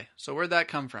pulled that away. So where'd that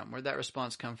come from? Where'd that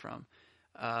response come from?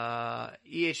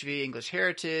 EHV, English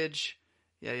Heritage.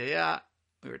 Yeah.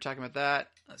 We were talking about that.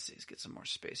 Let's see, let's get some more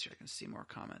space here. I can see more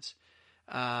comments.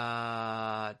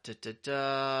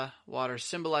 Water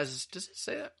symbolizes, does it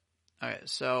say that? Okay,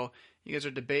 so you guys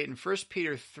are debating 1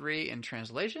 Peter 3 in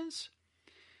translations.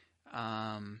 So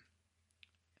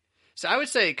I would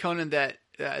say, Conan, that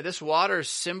this water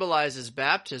symbolizes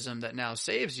baptism that now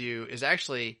saves you is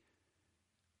actually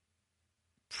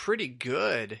pretty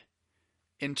good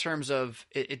in terms of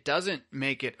it doesn't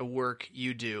make it a work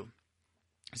you do.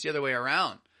 It's the other way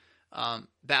around.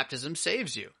 Baptism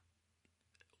saves you.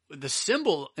 The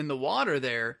symbol in the water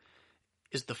there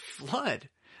is the flood.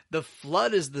 The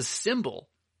flood is the symbol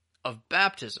of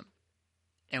baptism.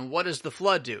 And what does the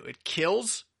flood do? It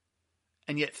kills,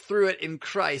 and yet through it in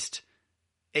Christ,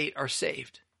 8 are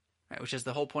saved, right? Which is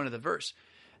the whole point of the verse.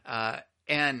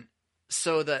 And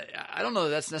so I don't know that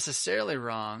that's necessarily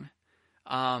wrong.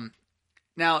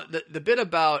 Now, the bit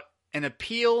about an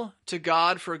appeal to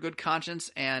God for a good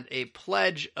conscience and a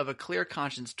pledge of a clear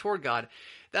conscience toward God,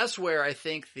 that's where I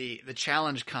think the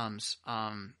challenge comes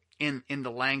in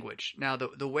the language. Now,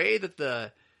 the way that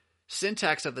the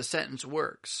syntax of the sentence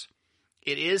works,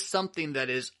 it is something that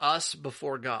is us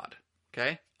before God,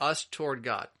 okay? Us toward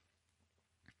God.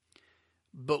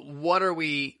 But what are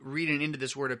we reading into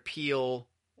this word appeal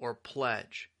or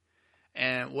pledge?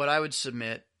 And what I would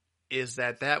submit is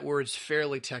that word's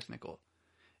fairly technical.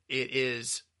 It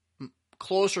is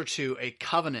closer to a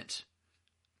covenant.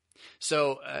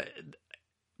 So,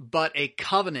 but a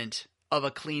covenant of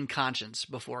a clean conscience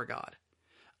before God.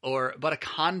 But a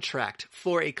contract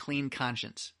for a clean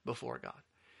conscience before God.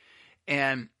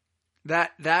 And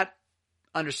that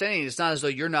understanding is not as though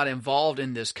you're not involved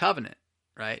in this covenant,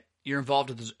 right? You're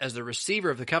involved as the receiver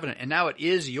of the covenant, and now it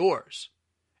is yours,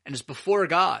 and it's before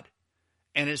God,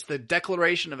 and it's the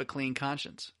declaration of a clean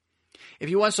conscience. If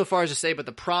you went so far as to say, but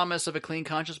the promise of a clean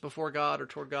conscience before God or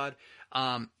toward God,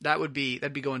 that'd be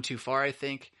going too far, I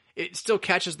think. It still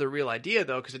catches the real idea,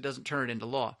 though, because it doesn't turn it into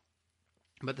law.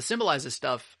 But the symbolizes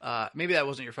stuff, maybe that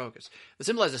wasn't your focus. The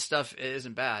symbolizes stuff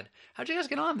isn't bad. How'd you guys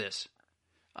get on this?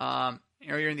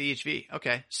 You're in the EHV.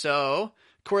 Okay. So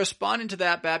corresponding to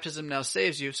that, baptism now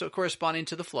saves you. So corresponding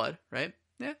to the flood, right?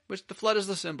 Yeah. Which the flood is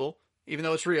the symbol, even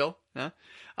though it's real. Yeah.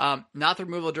 Not the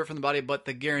removal of dirt from the body, but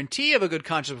the guarantee of a good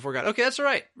conscience before God. Okay. That's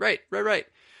right. Right.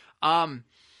 I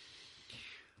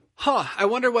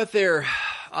wonder what their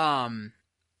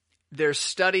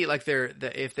study, like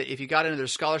if you got into their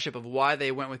scholarship of why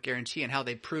they went with guarantee and how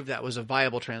they proved that was a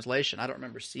viable translation. I don't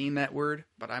remember seeing that word,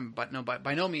 but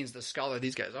by no means the scholar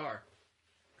these guys are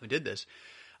who did this.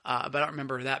 But I don't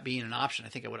remember that being an option. I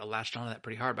think I would have latched onto that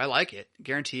pretty hard, but I like it.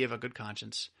 Guarantee of a good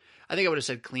conscience. I think I would have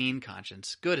said clean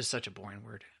conscience. Good is such a boring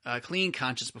word. Clean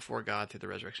conscience before God through the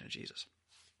resurrection of Jesus.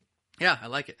 Yeah, I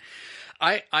like it.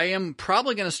 I am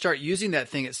probably going to start using that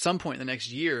thing at some point in the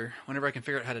next year, whenever I can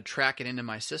figure out how to track it into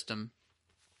my system,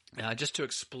 just to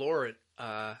explore it.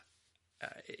 A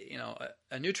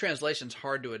new translation's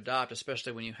hard to adopt,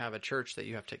 especially when you have a church that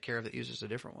you have to take care of that uses a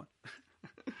different one.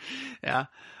 Yeah.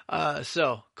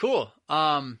 So cool.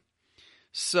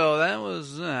 So that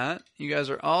was that. You guys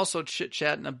are also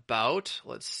chit-chatting about,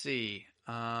 let's see.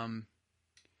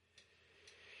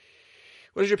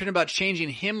 What is your opinion about changing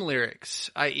hymn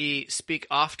lyrics, i.e. speak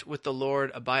oft with the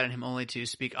Lord, abide in him only, to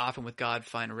speak often with God,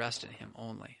 find rest in him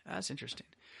only? That's interesting.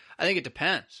 I think it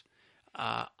depends.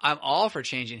 I'm all for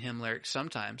changing hymn lyrics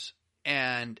sometimes,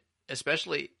 and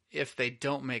especially if they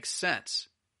don't make sense.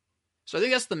 So I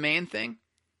think that's the main thing,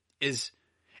 is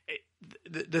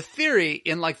the theory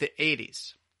in like the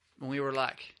 80s, when we were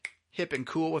like hip and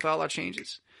cool with all our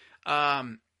changes,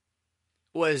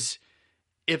 was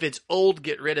if it's old,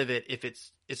 get rid of it. If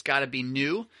it's got to be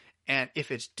new, and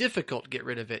if it's difficult, get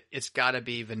rid of it. It's got to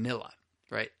be vanilla,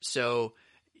 right? So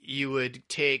you would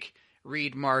take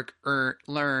read, mark,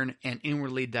 learn, and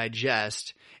inwardly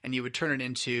digest, and you would turn it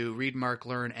into read, mark,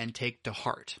 learn, and take to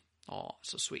heart. Oh,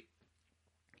 so sweet.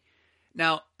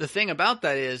 Now, the thing about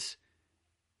that is,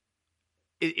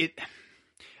 and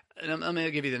I'm going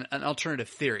to give you an alternative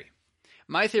theory.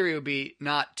 My theory would be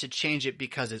not to change it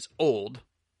because it's old,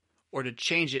 or to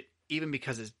change it even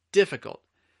because it's difficult.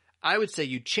 I would say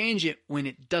you change it when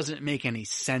it doesn't make any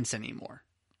sense anymore.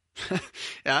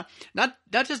 Yeah, not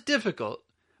just difficult,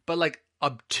 but like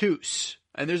obtuse.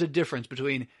 And there's a difference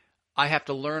between I have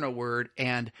to learn a word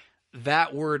and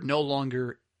that word no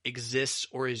longer exists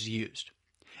or is used.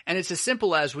 And it's as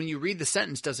simple as when you read the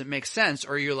sentence doesn't make sense,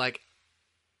 or you're like,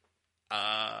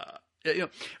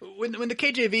 when the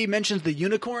KJV mentions the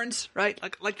unicorns, right?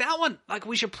 Like that one, like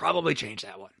we should probably change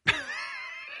that one.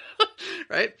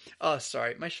 Right? Oh,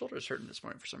 sorry. My shoulder's hurting this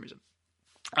morning for some reason.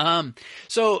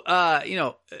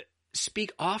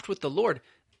 Speak oft with the Lord.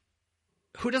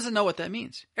 Who doesn't know what that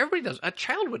means? Everybody does. A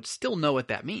child would still know what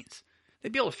that means.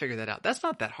 They'd be able to figure that out. That's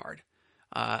not that hard.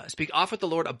 Speak oft with the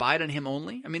Lord, abide in him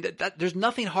only. I mean, that there's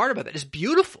nothing hard about that. It's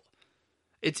beautiful.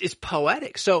 It's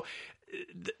poetic. So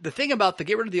the thing about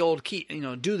get rid of the old key,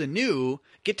 do the new,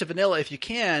 get to vanilla if you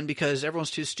can, because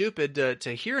everyone's too stupid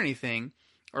to hear anything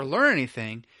or learn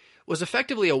anything, was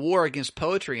effectively a war against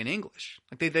poetry in English.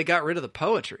 Like they got rid of the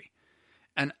poetry.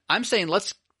 And I'm saying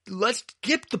let's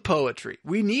get the poetry.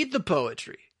 We need the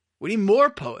poetry. We need more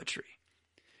poetry.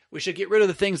 We should get rid of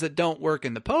the things that don't work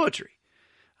in the poetry.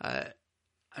 I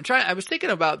was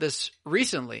thinking about this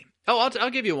recently. Oh, I'll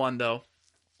give you one though.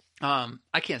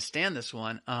 I can't stand this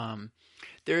one.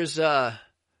 There's what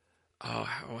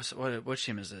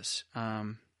hymn is this?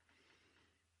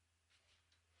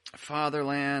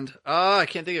 Fatherland. Oh, I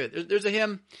can't think of it. There's a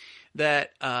hymn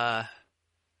that I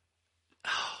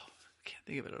can't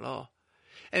think of it at all.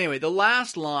 Anyway, the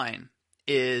last line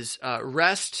is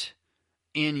rest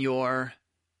in your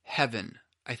heaven,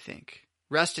 I think.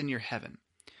 Rest in your heaven.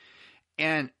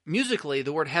 And musically,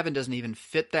 the word heaven doesn't even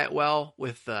fit that well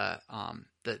with the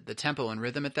tempo and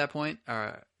rhythm at that point,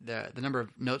 or the number of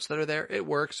notes that are there. It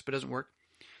works, but doesn't work.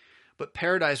 But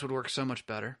paradise would work so much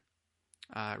better.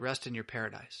 Rest in your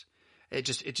paradise. It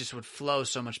just would flow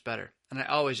so much better. And I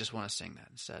always just want to sing that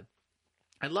instead.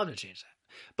 I'd love to change that.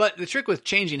 But the trick with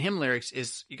changing hymn lyrics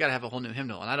is you got to have a whole new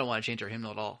hymnal, and I don't want to change our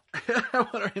hymnal at all. I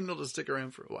want our hymnal to stick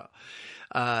around for a while.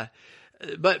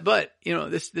 But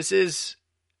this is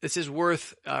this is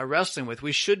worth wrestling with.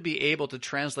 We should be able to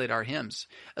translate our hymns,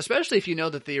 especially if you know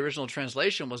that the original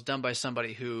translation was done by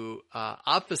somebody who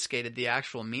obfuscated the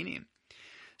actual meaning.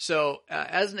 So,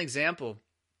 as an example,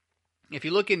 if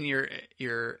you look in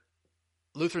your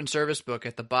Lutheran service book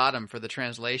at the bottom for the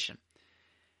translation,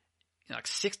 like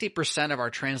 60% of our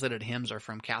translated hymns are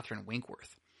from Catherine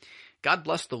Winkworth. God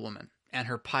bless the woman and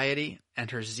her piety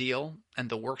and her zeal and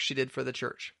the work she did for the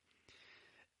church.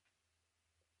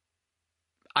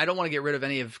 I don't want to get rid of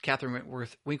any of Catherine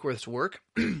Winkworth's work,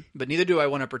 but neither do I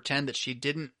want to pretend that she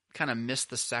didn't kind of miss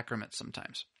the sacrament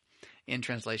sometimes in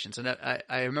translations. And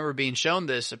I remember being shown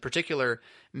this, a particular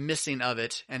missing of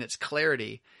it and its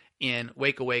clarity in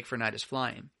Wake Awake for Night is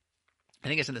Flying. I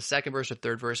think it's in the second verse or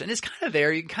third verse, and it's kind of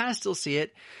there. You can kind of still see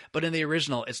it, but in the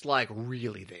original, it's like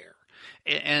really there.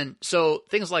 And so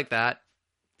things like that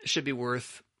should be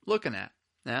worth looking at.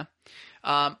 Yeah.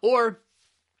 Or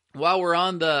while we're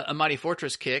on the A Mighty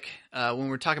Fortress kick, when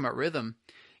we're talking about rhythm,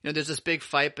 there's this big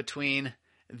fight between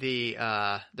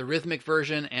the rhythmic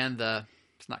version and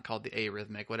it's not called the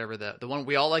arrhythmic, whatever the one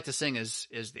we all like to sing is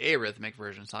the arrhythmic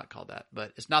version. It's not called that,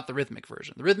 but it's not the rhythmic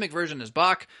version. The rhythmic version is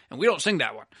Bach, and we don't sing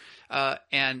that one.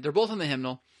 And they're both in the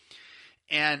hymnal.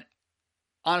 And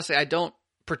honestly, I don't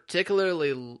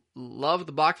particularly love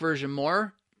the Bach version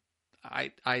more.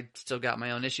 I still got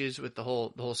my own issues with the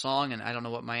whole song, and I don't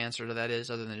know what my answer to that is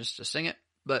other than just to sing it.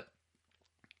 But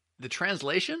the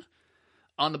translation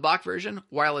on the Bach version,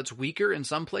 while it's weaker in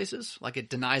some places, like it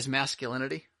denies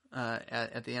masculinity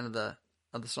at the end of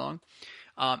the song,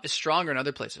 is stronger in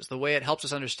other places. The way it helps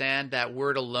us understand that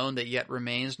word alone that yet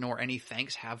remains, nor any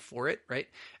thanks have for it, right?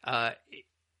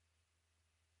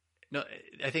 No,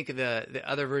 I think the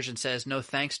other version says, no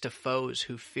thanks to foes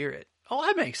who fear it. Oh,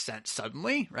 that makes sense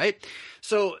suddenly, right?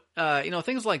 So,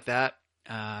 things like that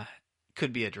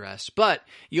could be addressed. But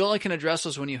you only can address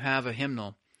those when you have a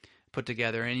hymnal put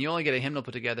together. And you only get a hymnal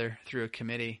put together through a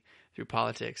committee, through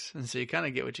politics. And so you kind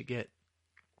of get what you get.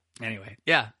 Anyway,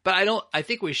 yeah. But I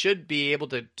think we should be able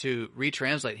to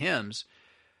retranslate hymns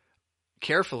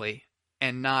carefully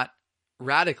and not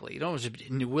radically. You don't just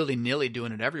be willy-nilly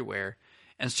doing it everywhere.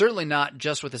 And certainly not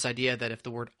just with this idea that if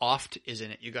the word oft is in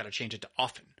it, you got to change it to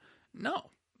often. No,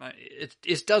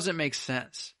 it doesn't make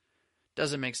sense.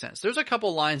 Doesn't make sense. There's a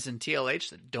couple lines in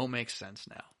TLH that don't make sense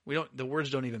now. The words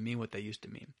don't even mean what they used to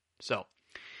mean. So,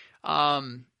 all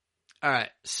right.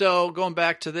 So going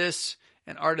back to this,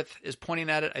 and Ardith is pointing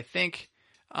at it, I think,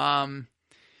 I've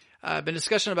been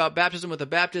discussing about baptism with the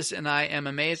Baptists, and I am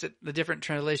amazed at the different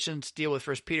translations deal with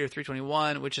 1 Peter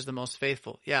 3:21, which is the most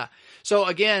faithful. Yeah. So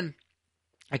again,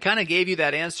 I kind of gave you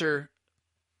that answer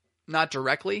not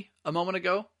directly a moment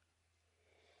ago.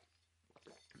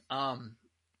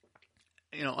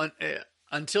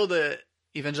 Until the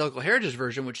Evangelical Heritage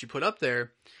version, which you put up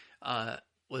there,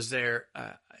 was there,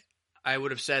 I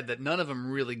would have said that none of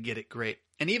them really get it great.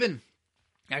 And even,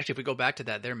 actually, if we go back to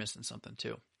that, they're missing something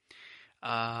too.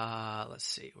 Let's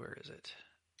see, where is it?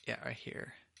 Yeah, right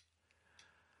here.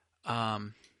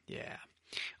 Yeah,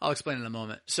 I'll explain in a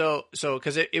moment. So,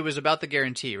 cause it was about the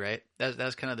guarantee, right?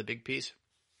 That's kind of the big piece.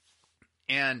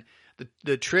 And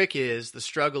the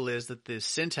struggle is that the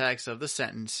syntax of the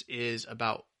sentence is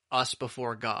about us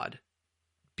before God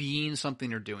being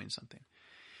something or doing something.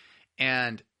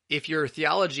 And if your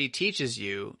theology teaches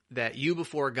you that you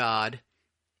before God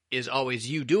is always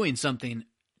you doing something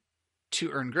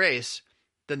to earn grace,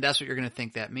 then that's what you're going to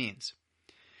think that means.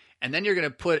 And then you're going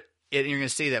to put it, and you're going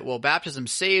to see that, well, baptism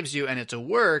saves you and it's a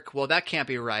work. Well, that can't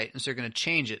be right. And so you're going to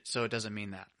change it so it doesn't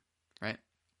mean that, right?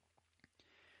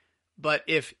 But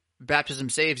if baptism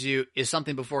saves you is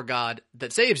something before God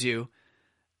that saves you,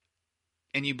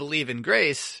 and you believe in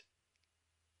grace,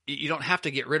 you don't have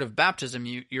to get rid of baptism.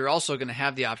 You're also going to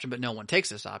have the option, but no one takes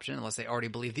this option unless they already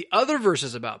believe the other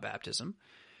verses about baptism,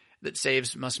 that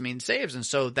saves must mean saves. And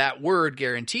so that word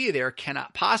guarantee there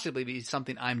cannot possibly be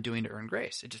something I'm doing to earn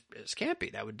grace. It just can't be.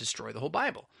 That would destroy the whole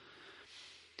Bible.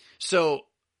 So,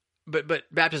 but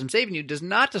baptism saving you does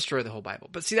not destroy the whole Bible.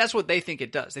 But see, that's what they think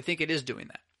it does. They think it is doing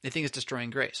that. They think it's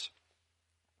destroying grace.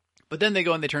 But then they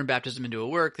go and they turn baptism into a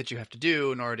work that you have to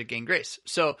do in order to gain grace.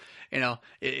 So,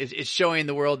 it's showing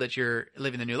the world that you're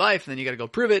living the new life, and then you got to go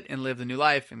prove it and live the new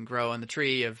life and grow on the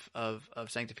tree of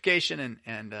sanctification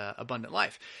and abundant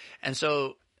life. And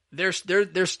so they're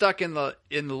stuck in the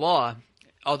law,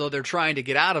 although they're trying to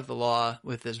get out of the law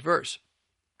with this verse.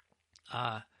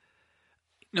 No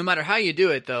matter how you do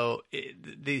it, though,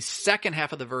 the second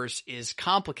half of the verse is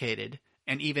complicated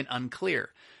and even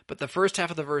unclear. But the first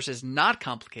half of the verse is not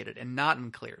complicated and not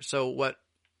unclear. So what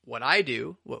what I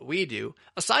do, what we do,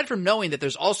 aside from knowing that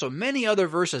there's also many other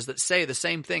verses that say the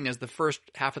same thing as the first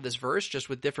half of this verse, just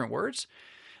with different words,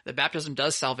 that baptism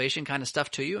does salvation kind of stuff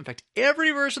to you. In fact,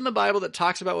 every verse in the Bible that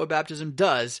talks about what baptism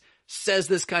does says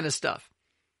this kind of stuff.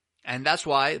 And that's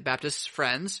why Baptist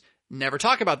friends never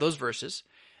talk about those verses.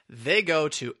 They go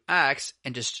to Acts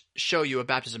and just show you a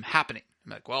baptism happening.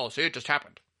 I'm like, well, see, it just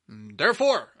happened.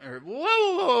 Therefore,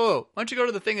 whoa. Why don't you go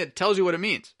to the thing that tells you what it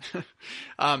means?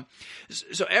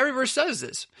 So every verse says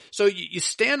this. So you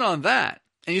stand on that,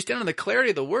 and you stand on the clarity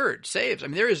of the word, saves. I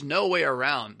mean, there is no way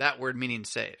around that word meaning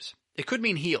saves. It could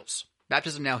mean heals.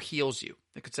 Baptism now heals you.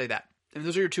 It could say that. And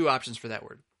those are your two options for that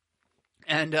word.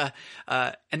 And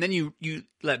then you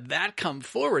let that come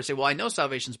forward. Say, well, I know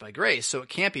salvation's by grace, so it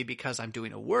can't be because I'm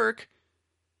doing a work.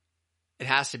 It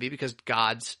has to be because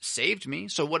God's saved me.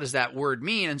 So what does that word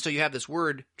mean? And so you have this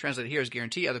word translated here as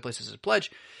guarantee, other places as pledge.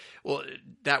 Well,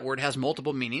 that word has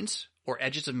multiple meanings or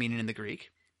edges of meaning in the Greek.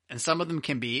 And some of them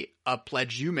can be a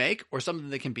pledge you make, or some of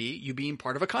them that can be you being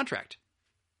part of a contract.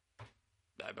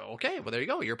 Okay, well, there you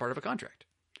go. You're part of a contract.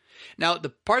 Now, the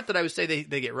part that I would say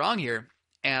they get wrong here,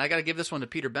 and I got to give this one to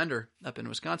Peter Bender up in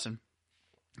Wisconsin.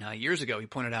 Years ago, he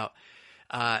pointed out,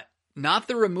 not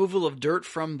the removal of dirt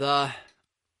from the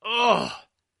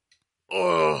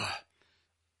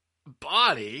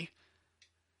body,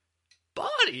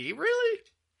 really?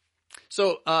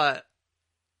 So,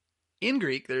 in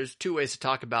Greek, there's two ways to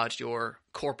talk about your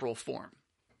corporal form.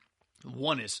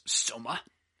 One is soma,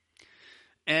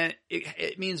 and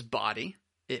it means body.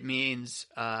 It means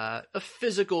a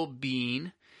physical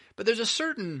being, but there's a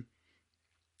certain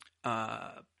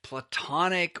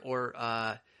platonic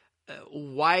or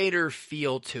wider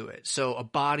feel to it. So a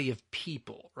body of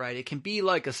people, right? It can be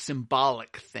like a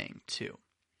symbolic thing too.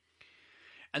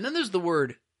 And then there's the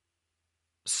word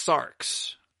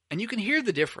sarx, and you can hear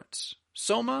the difference.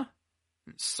 Soma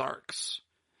and sarx.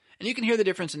 And you can hear the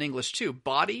difference in English too.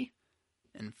 Body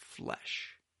and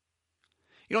flesh.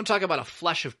 You don't talk about a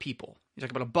flesh of people. You talk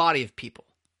about a body of people.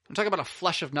 I'm talking about a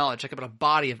flesh of knowledge. Talk about a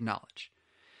body of knowledge.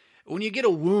 When you get a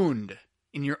wound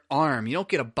in your arm, you don't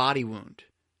get a body wound.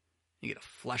 You get a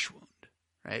flesh wound,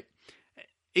 right?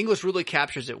 English really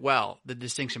captures it well, the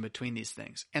distinction between these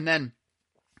things. And then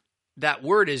that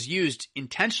word is used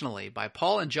intentionally by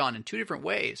Paul and John in two different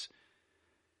ways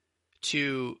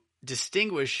to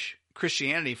distinguish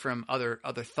Christianity from other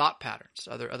thought patterns,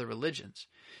 other religions.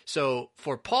 So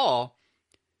for Paul,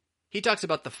 he talks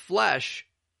about the flesh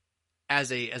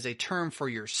as a term for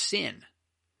your sin.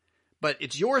 But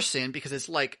it's your sin because it's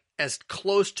like as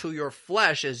close to your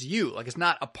flesh as you. Like it's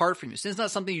not apart from you. Sin's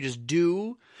not something you just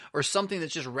do or something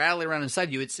that's just rattling around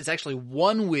inside you. It's actually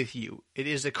one with you. It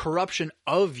is a corruption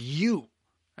of you,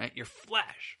 right? Your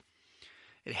flesh.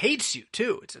 It hates you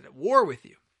too. It's at war with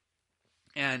you.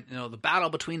 And the battle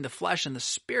between the flesh and the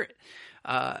spirit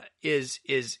is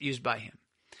used by him.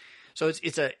 So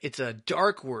it's a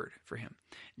dark word for him.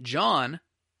 John,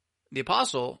 the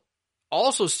apostle,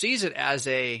 also sees it as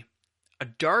a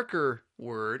darker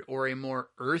word or a more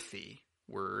earthy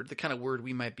word, the kind of word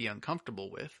we might be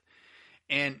uncomfortable with.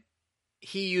 And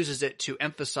he uses it to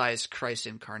emphasize Christ's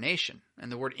incarnation.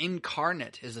 And the word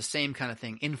incarnate is the same kind of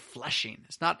thing, infleshing.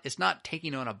 It's not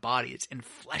taking on a body, it's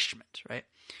infleshment, right?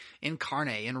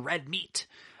 Incarnate, in red meat.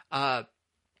 So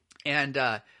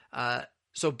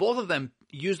both of them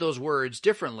use those words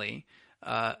differently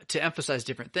to emphasize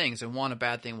different things, and one a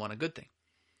bad thing, one a good thing.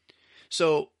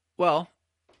 So, well,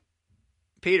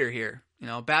 Peter here,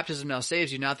 baptism now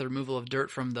saves you, not the removal of dirt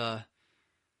from the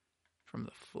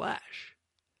flesh,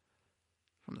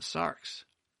 from the sarx.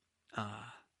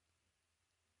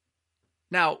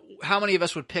 Now, how many of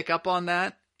us would pick up on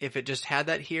that if it just had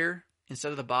that here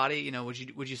instead of the body?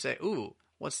 Would you say, ooh,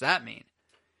 what's that mean?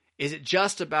 Is it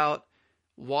just about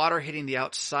water hitting the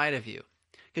outside of you?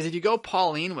 Because if you go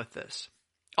Pauline with this,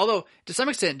 although to some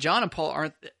extent John and Paul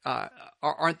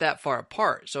aren't that far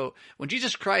apart. So when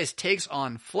Jesus Christ takes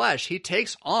on flesh, he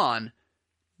takes on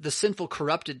the sinful,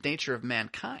 corrupted nature of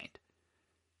mankind.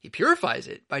 He purifies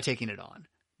it by taking it on,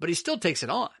 but he still takes it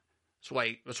on.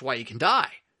 That's why he can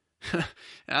die.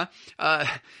 Yeah?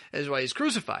 That's why he's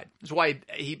crucified. That's why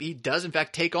he does in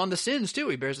fact take on the sins too.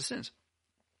 He bears the sins.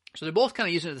 So they're both kind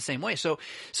of using it the same way. So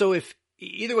if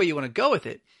either way you want to go with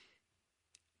it,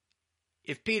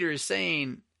 if Peter is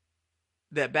saying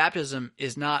that baptism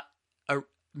is not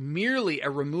merely a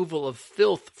removal of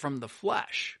filth from the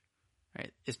flesh,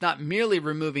 right? It's not merely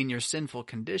removing your sinful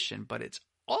condition, but it's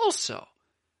also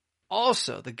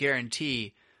the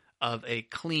guarantee of a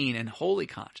clean and holy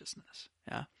consciousness.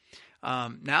 Yeah.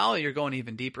 Now you're going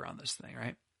even deeper on this thing,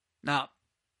 right? Now,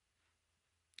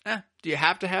 do you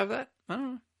have to have that? I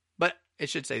don't know. But It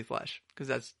should say flesh because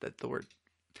that's the word.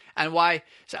 And why?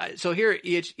 So here,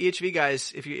 EHV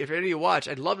guys, if any of you watch,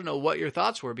 I'd love to know what your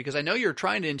thoughts were, because I know you're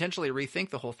trying to intentionally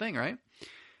rethink the whole thing, right?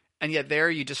 And yet there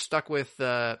you just stuck with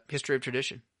history of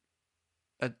tradition.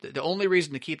 The only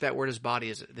reason to keep that word as body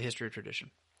is the history of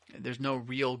tradition. There's no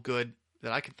real good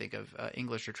that I can think of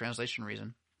English or translation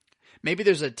reason. Maybe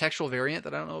there's a textual variant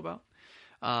that I don't know about.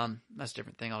 That's a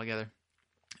different thing altogether.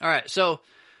 All right, so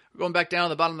we're going back down to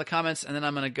the bottom of the comments, and then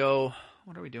I'm going to go.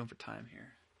 What are we doing for time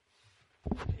here?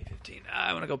 8:15.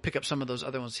 I want to go pick up some of those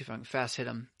other ones, see if I can fast hit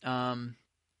them.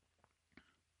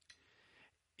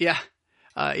 Yeah.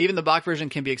 Even the Bach version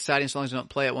can be exciting as long as you don't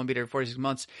play it 1 beat every 46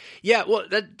 months. Yeah, well,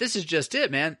 this is just it,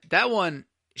 man. That one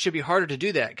should be harder to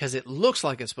do that because it looks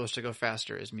like it's supposed to go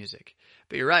faster as music.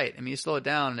 But you're right. I mean, you slow it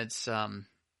down, and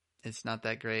it's not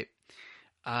that great.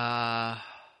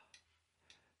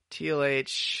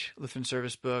 TLH Lutheran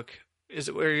Service Book. Is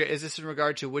this in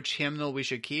regard to which hymnal we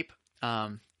should keep? I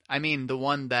mean the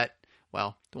one that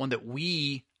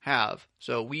we have.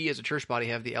 So we as a church body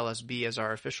have the LSB as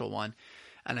our official one.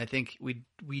 And I think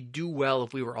we do well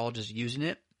if we were all just using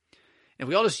it. If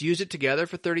we all just use it together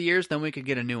for 30 years, then we could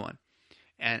get a new one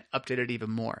and update it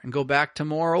even more and go back to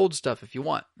more old stuff if you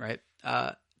want, right?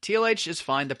 TLH is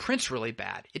fine. The print's really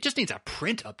bad. It just needs a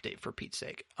print update, for Pete's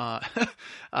sake.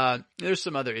 There's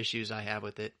some other issues I have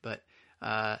with it, but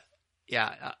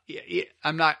yeah,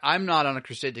 I'm not on a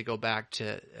crusade to go back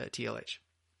to TLH.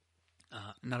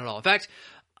 Not at all. In fact,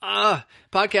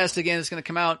 podcast again is going to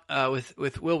come out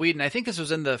with Will Whedon. I think this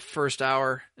was in the first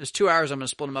hour. There's 2 hours. I'm going to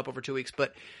split them up over 2 weeks.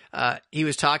 But he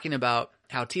was talking about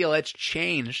how TLH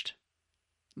changed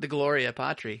the Gloria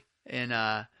Patri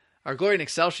or Gloria in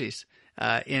Excelsis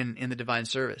in the divine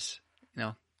service. You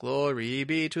know, glory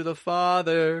be to the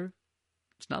Father.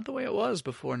 It's not the way it was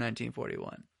before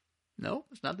 1941. No,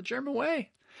 it's not the German way.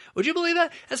 Would you believe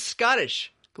that? That's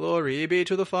Scottish. Glory be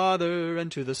to the Father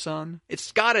and to the Son. It's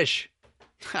Scottish.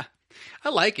 I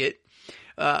like it.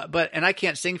 And I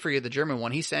can't sing for you the German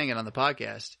one. He sang it on the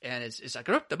podcast, and it's like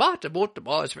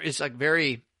it's like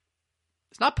very.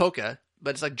 It's not polka,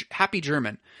 but it's like happy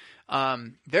German.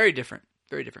 Very different.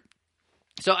 Very different.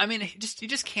 So I mean, you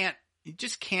just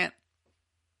can't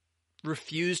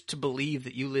refuse to believe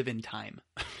that you live in time.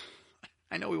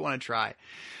 I know we want to try.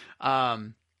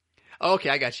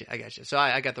 Okay, I got you. So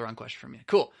I got the wrong question from you.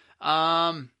 Cool.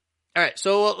 All right.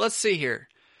 So let's see here.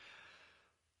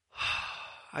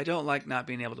 I don't like not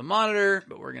being able to monitor,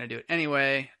 but we're going to do it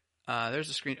anyway. There's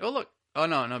a screen. Oh, look. Oh,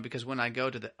 no, because when I go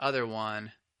to the other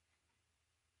one,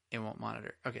 it won't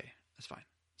monitor. Okay, that's fine.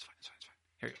 It's fine.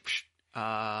 Here we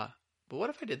go. But what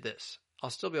if I did this? I'll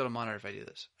still be able to monitor if I do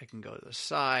this. I can go to the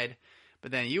side,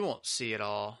 but then you won't see it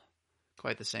all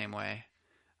quite the same way.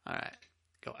 All right.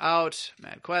 Go out.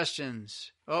 Mad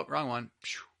questions. Oh, wrong one.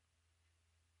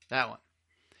 That one.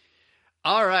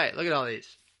 All right. Look at all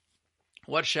these.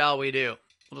 What shall we do?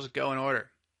 We'll just go in order.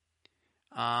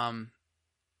 I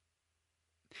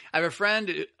have a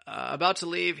friend about to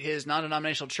leave his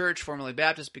non-denominational church, formerly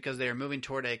Baptist, because they are moving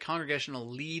toward a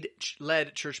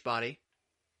congregational-led church body.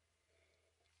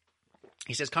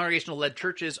 He says congregational-led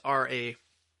churches are he's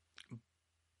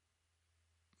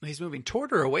moving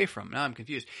toward or away from? Now I'm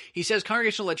confused. He says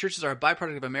congregational-led churches are a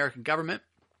byproduct of American government.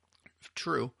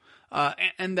 True.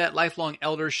 And that lifelong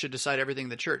elders should decide everything in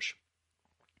the church.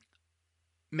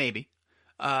 Maybe.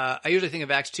 I usually think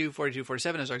of Acts 2, 42,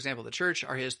 47 as our example of the church.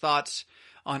 Are his thoughts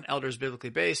on elders biblically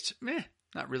based?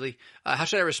 Not really. How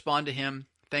should I respond to him?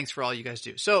 Thanks for all you guys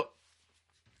do. So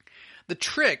the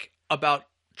trick about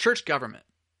church government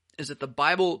is that the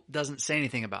Bible doesn't say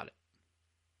anything about it.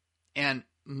 And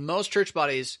most church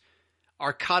bodies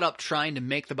are caught up trying to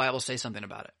make the Bible say something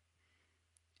about it.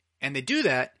 And they do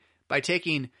that by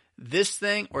taking this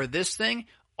thing or this thing,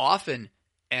 often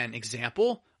an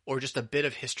example or just a bit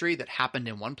of history that happened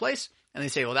in one place, and they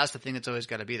say, well, that's the thing that's always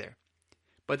got to be there.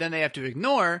 But then they have to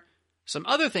ignore some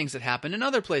other things that happened in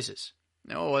other places.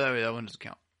 No, that one doesn't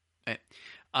count. Right.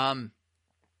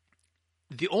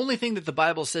 The only thing that the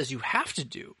Bible says you have to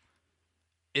do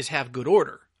is have good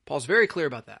order. Paul's very clear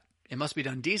about that. It must be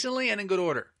done decently and in good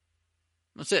order.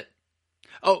 That's it.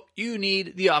 Oh, you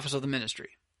need the office of the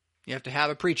ministry. You have to have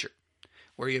a preacher.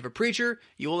 Where you have a preacher,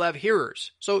 you will have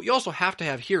hearers. So you also have to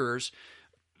have hearers.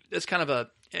 That's kind of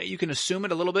you can assume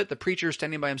it a little bit. The preacher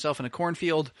standing by himself in a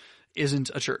cornfield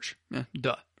isn't a church.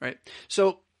 Duh, right?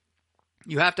 So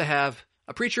you have to have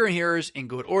a preacher and hearers in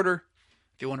good order.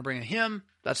 If you want to bring a hymn,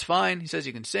 that's fine. He says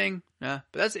you can sing. Yeah,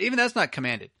 but that's not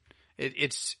commanded.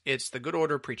 It's the good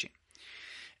order of preaching.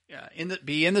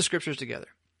 Be in the scriptures together.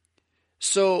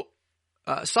 So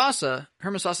Herman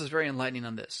Sasa is very enlightening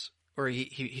on this, or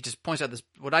he just points out this,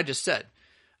 what I just said,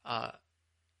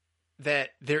 that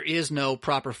there is no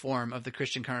proper form of the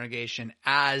Christian congregation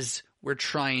as we're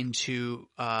trying to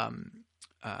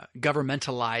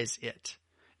governmentalize it.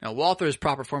 Now, Walther's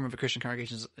proper form of a Christian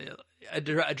congregation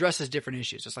addresses different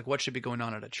issues. It's like what should be going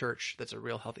on at a church that's a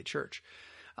real healthy church,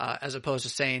 as opposed to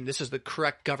saying this is the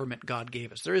correct government God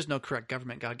gave us. There is no correct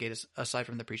government God gave us aside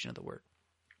from the preaching of the word.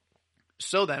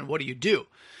 So then what do you do?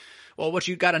 Well, what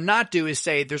you got to not do is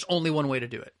say there's only one way to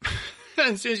do it.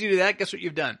 As soon as you do that, guess what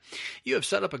you've done? You have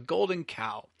set up a golden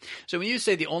cow. So when you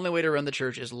say the only way to run the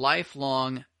church is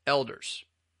lifelong elders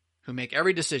who make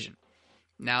every decision,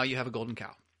 now you have a golden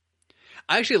cow.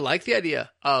 I actually like the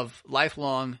idea of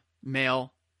lifelong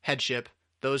male headship,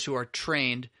 those who are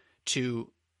trained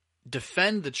to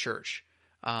defend the church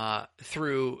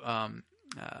through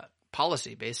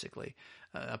policy, basically,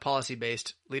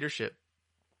 policy-based leadership.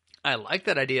 I like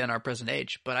that idea in our present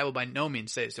age, but I will by no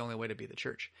means say it's the only way to be the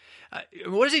church.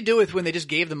 What does he do with when they just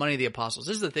gave the money to the apostles?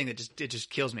 This is the thing that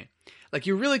just kills me. Like,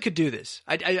 you really could do this.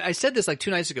 I said this like 2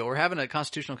 nights ago. We're having a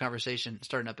constitutional conversation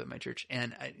starting up at my church,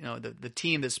 and the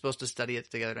team that's supposed to study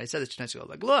it together. And I said this 2 nights ago.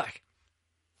 Like, look,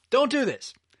 don't do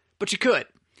this, but you could,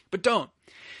 but don't.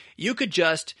 You could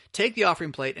just take the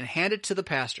offering plate and hand it to the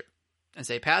pastor and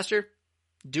say, Pastor,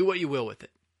 do what you will with it.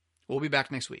 We'll be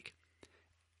back next week.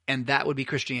 And that would be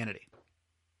Christianity.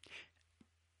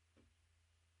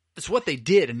 That's what they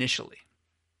did initially.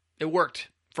 It worked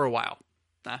for a while.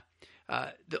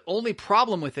 The only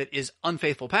problem with it is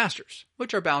unfaithful pastors,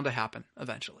 which are bound to happen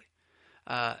eventually.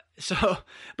 But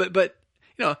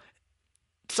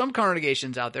some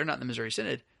congregations out there, not in the Missouri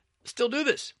Synod, still do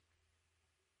this.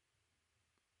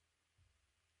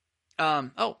 How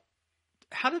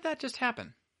did that just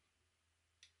happen?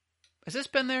 Has this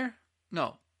been there?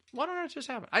 No. Why don't it just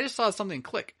happen? I just saw something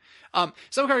click. Some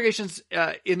congregations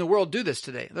in the world do this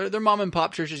today. They're mom and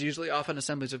pop churches, usually often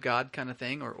Assemblies of God kind of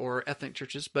thing, or ethnic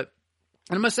churches. But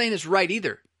I'm not saying it's right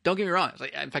either. Don't get me wrong. It's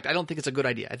like, in fact, I don't think it's a good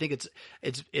idea. I think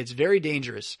it's very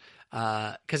dangerous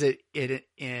because it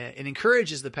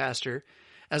encourages the pastor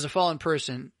as a fallen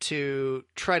person to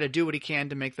try to do what he can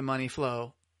to make the money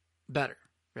flow better,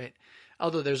 right?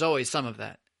 Although there's always some of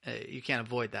that. You can't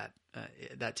avoid that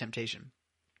temptation.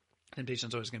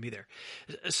 Temptation's always going to be there.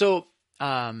 So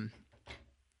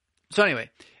anyway,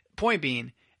 point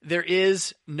being, there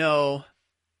is no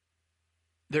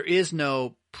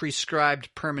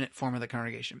prescribed permanent form of the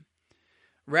congregation.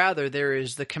 Rather, there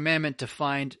is the commandment to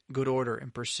find good order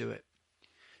and pursue it.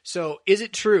 So is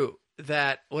it true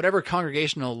that whatever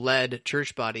congregational-led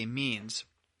church body means,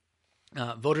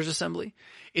 voters' assembly,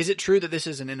 is it true that this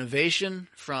is an innovation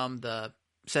from the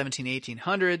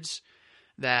 1800s,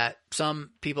 that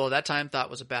some people at that time thought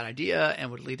was a bad idea and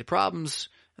would lead to problems,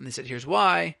 and they said, here's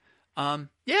why?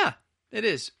 Yeah, it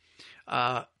is.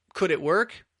 Could it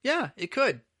work? Yeah, it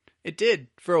could. It did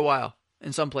for a while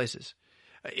in some places.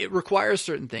 It requires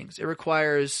certain things. It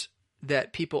requires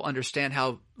that people understand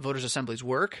how voters' assemblies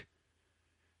work,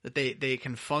 that they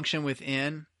can function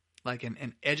within like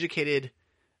an educated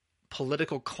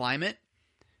political climate,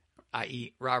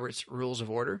 i.e. Robert's Rules of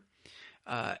Order.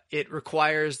 It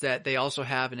requires that they also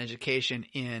have an education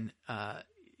in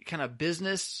kind of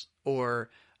business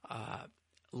or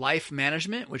life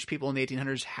management, which people in the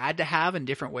 1800s had to have in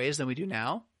different ways than we do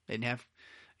now. They didn't have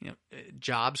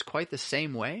jobs quite the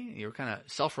same way. You were kind of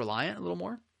self-reliant a little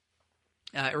more.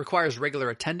 It requires regular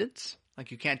attendance.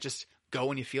 Like, you can't just go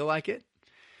when you feel like it.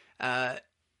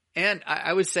 And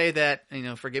I would say that,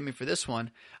 forgive me for this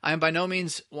one, I am by no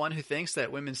means one who thinks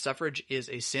that women's suffrage is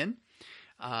a sin.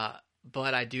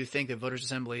 But I do think that voters'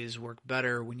 assemblies work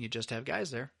better when you just have guys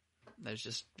there. There's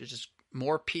just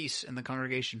more peace in the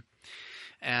congregation.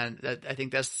 And I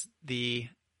think that's the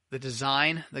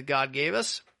design that God gave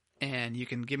us. And you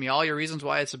can give me all your reasons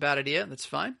why it's a bad idea. That's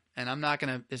fine.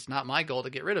 And it's not my goal to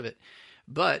get rid of it.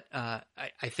 But I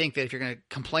think that if you're going to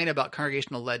complain about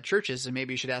congregational-led churches, then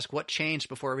maybe you should ask what changed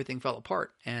before everything fell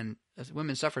apart. And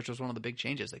women's suffrage was one of the big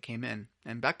changes that came in.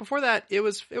 And back before that, it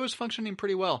was functioning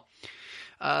pretty well.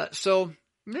 It's a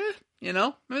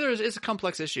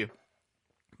complex issue.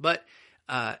 But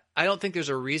I don't think there's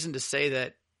a reason to say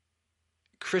that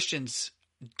Christians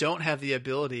don't have the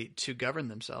ability to govern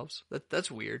themselves.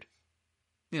 That's weird.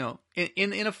 In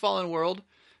a fallen world,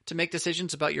 to make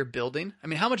decisions about your building. I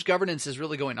mean, how much governance is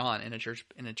really going on in a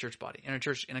church body, in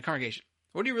a congregation?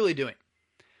 What are you really doing?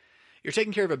 You're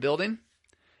taking care of a building,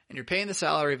 and you're paying the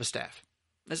salary of a staff.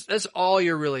 That's all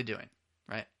you're really doing,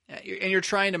 right? And you're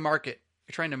trying to market.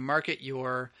 You're trying to market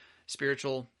your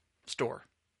spiritual store.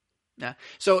 Yeah.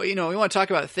 So, we want to talk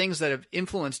about things that have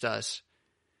influenced us.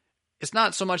 It's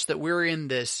not so much that we're in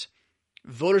this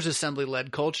voters assembly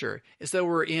led culture. It's that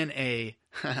we're in a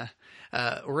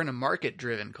market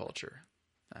driven culture.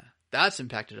 That's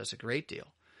impacted us a great deal.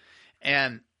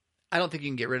 And I don't think you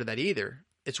can get rid of that either.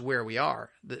 It's where we are.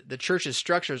 The church's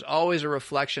structure is always a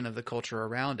reflection of the culture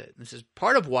around it. This is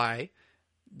part of why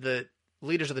the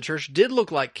leaders of the church did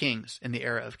look like kings in the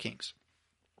era of kings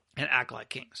and act like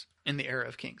kings in the era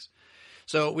of kings.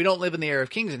 So we don't live in the era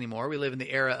of kings anymore. We live in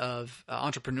the era of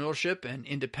entrepreneurship and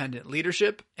independent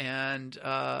leadership and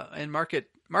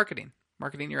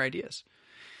marketing your ideas.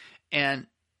 And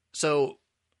so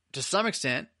to some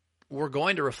extent, we're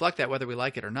going to reflect that whether we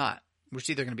like it or not. We're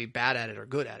either going to be bad at it or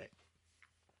good at it.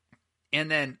 And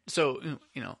then, so,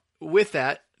 with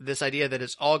that, this idea that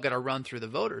it's all got to run through the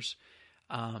voters.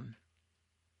 If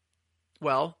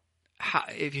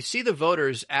you see the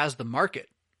voters as the market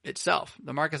itself,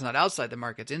 the market's not outside, the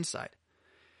market's inside,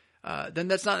 then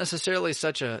that's not necessarily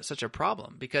such a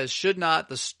problem, because should not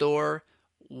the store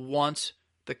want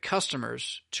the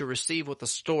customers to receive what the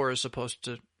store is supposed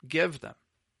to give them?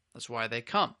 That's why they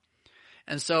come.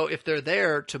 And so if they're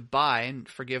there to buy, and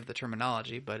forgive the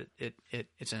terminology, but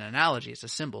it's an analogy, it's a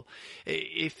symbol.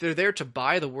 If they're there to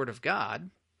buy the word of God,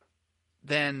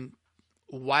 then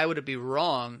why would it be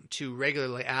wrong to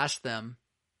regularly ask them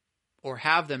or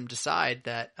have them decide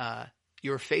that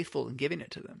you're faithful in giving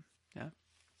it to them? Yeah.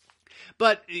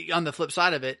 But on the flip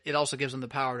side of it, it also gives them the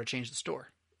power to change the store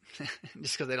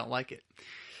just because they don't like it.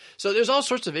 So there's all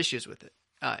sorts of issues with it.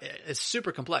 It's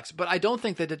super complex, but I don't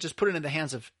think that just put it in the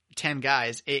hands of 8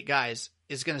 guys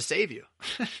is going to save you.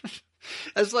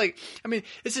 It's like,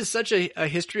 this is such a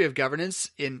history of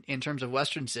governance in terms of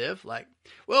Western civ. Like,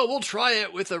 well, we'll try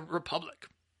it with a republic.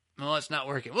 Well, it's not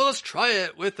working. Well, let's try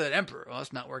it with an emperor. Well,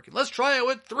 it's not working. Let's try it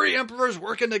with 3 emperors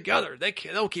working together.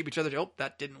 They'll keep each other. Oh,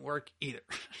 that didn't work either.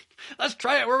 Let's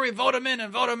try it where we vote them in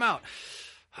and vote them out.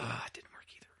 It didn't work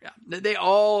either. Yeah,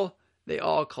 they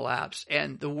all collapse.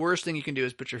 And the worst thing you can do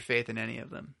is put your faith in any of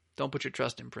them. Don't put your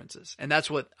trust in princes. And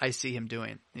that's what I see him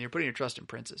doing. And you're putting your trust in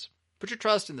princes. Put your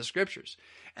trust in the scriptures.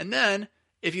 And then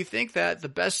if you think that the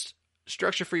best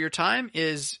structure for your time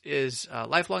is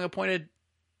lifelong appointed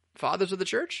fathers of the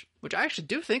church, which I actually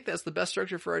do think that's the best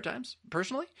structure for our times,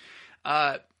 personally,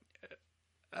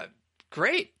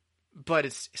 great. But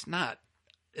it's not.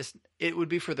 It would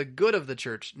be for the good of the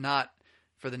church, not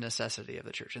for the necessity of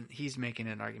the church. And he's making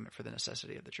an argument for the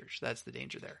necessity of the church. That's the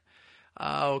danger there.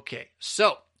 Okay,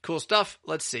 so cool stuff.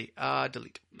 Let's see.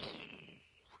 Delete.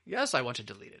 Yes, I want to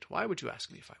delete it. Why would you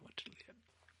ask me if I want to delete it?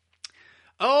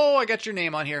 Oh, I got your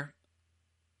name on here.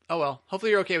 Oh, well,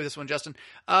 hopefully you're okay with this one, Justin.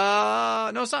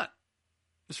 No, it's not.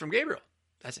 It's from Gabriel.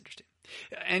 That's interesting.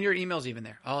 And your email's even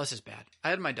there. Oh, this is bad. I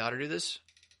had my daughter do this.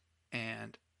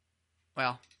 And,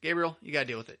 well, Gabriel, you got to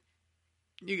deal with it.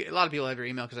 A lot of people have your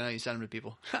email because I know you send them to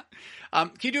people.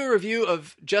 Can you do a review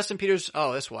of Justin Peters?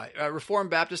 Oh, that's why.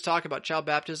 Reformed Baptist talk about child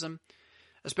baptism,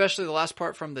 especially the last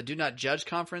part from the Do Not Judge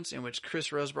conference in which Chris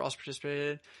Roseborough also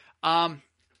participated.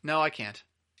 No, I can't.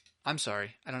 I'm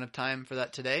sorry. I don't have time for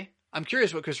that today. I'm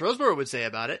curious what Chris Roseborough would say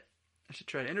about it. I should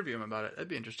try to interview him about it. That'd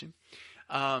be interesting.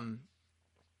 But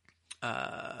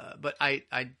I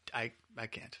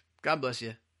can't. God bless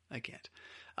you. I can't.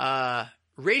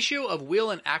 Ratio of will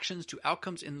and actions to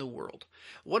outcomes in the world.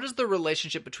 What is the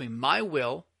relationship between my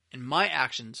will and my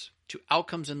actions to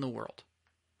outcomes in the world?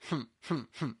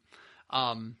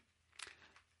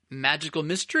 Magical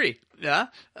mystery. Yeah.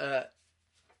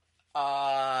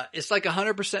 It's like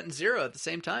 100% and 0 at the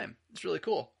same time. It's really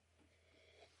cool.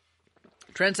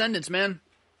 Transcendence, man.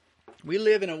 We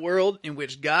live in a world in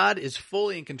which God is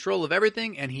fully in control of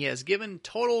everything, and he has given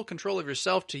total control of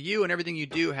yourself to you, and everything you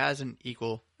do has an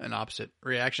equal and opposite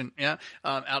reaction, out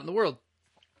in the world.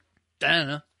 I don't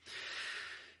know.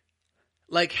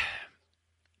 Like,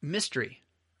 mystery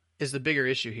is the bigger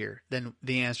issue here than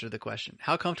the answer to the question.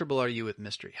 How comfortable are you with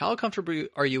mystery? How comfortable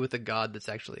are you with a God that's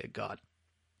actually a God?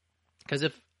 Because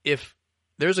if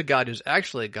there's a God who's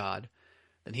actually a God,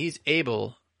 then he's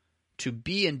able to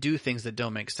be and do things that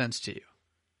don't make sense to you.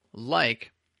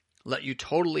 Like, let you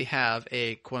totally have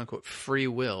a quote-unquote free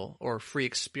will or free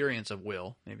experience of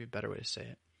will, maybe a better way to say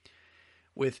it,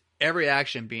 with every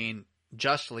action being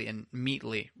justly and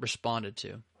meetly responded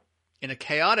to in a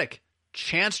chaotic,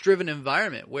 chance-driven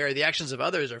environment where the actions of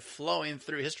others are flowing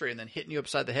through history and then hitting you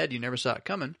upside the head. You never saw it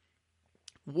coming,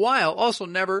 while also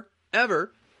never,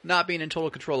 ever not being in total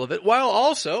control of it, while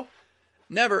also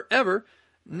never, ever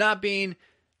not being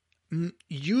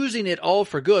using it all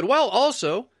for good, while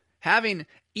also having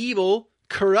evil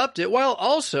corrupt it, while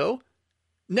also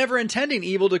never intending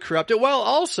evil to corrupt it, while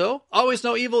also always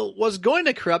know evil was going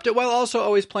to corrupt it, while also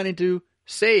always planning to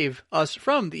save us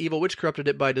from the evil which corrupted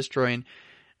it by destroying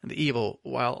and the evil,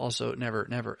 while also never,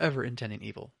 never, ever intending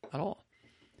evil at all.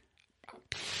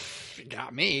 You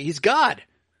got me. He's God.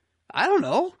 I don't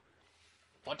know.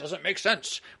 What doesn't make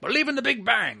sense? Believe in the Big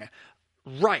Bang.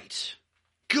 Right.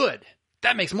 Good.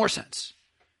 That makes more sense.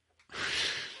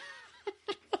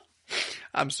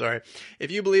 I'm sorry.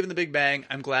 If you believe in the Big Bang,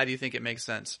 I'm glad you think it makes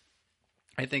sense.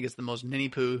 I think it's the most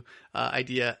ninny-poo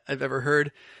idea I've ever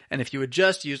heard. And if you would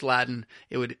just use Latin,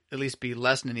 it would at least be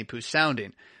less ninny-poo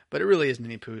sounding. But it really is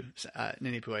ninny-poo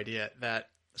idea.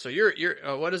 So you're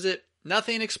what is it?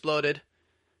 Nothing exploded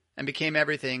and became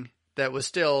everything that was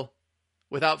still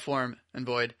without form and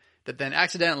void, that then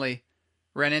accidentally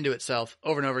ran into itself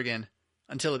over and over again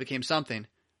until it became something,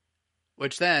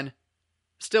 which then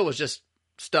still was just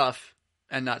stuff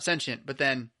and not sentient, but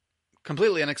then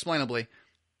completely unexplainably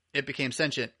it became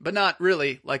sentient, but not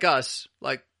really like us,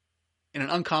 like in an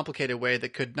uncomplicated way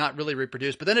that could not really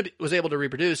reproduce, but then it was able to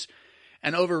reproduce,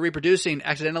 and over reproducing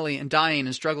accidentally and dying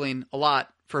and struggling a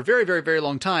lot for a very, very, very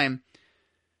long time,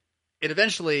 it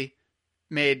eventually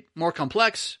made more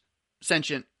complex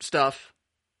sentient stuff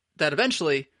that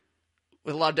eventually,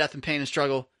 with a lot of death and pain and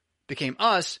struggle, became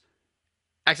us,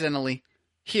 accidentally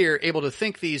here, able to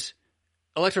think these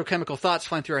electrochemical thoughts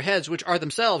flying through our heads, which are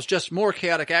themselves just more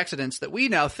chaotic accidents that we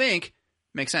now think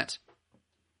make sense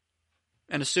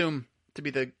and assume to be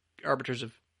the arbiters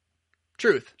of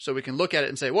truth. So we can look at it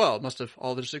and say, well, it must have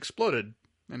all just exploded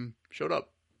and showed up.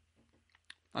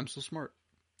 I'm so smart.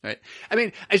 Right? I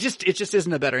mean, it just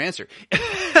isn't a better answer.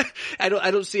 I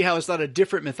don't see how it's not a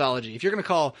different mythology. If you're going to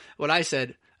call what I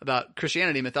said about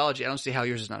Christianity mythology, I don't see how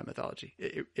yours is not a mythology.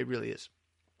 It really is.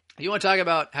 You want to talk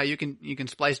about how you can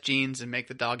splice genes and make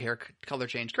the dog hair color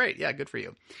change? Great. Yeah, good for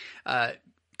you.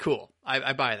 Cool.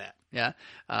 I buy that. Yeah.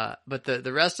 But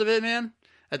the rest of it, man,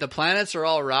 that the planets are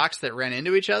all rocks that ran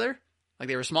into each other, like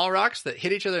they were small rocks that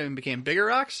hit each other and became bigger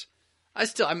rocks.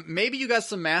 Maybe you got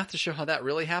some math to show how that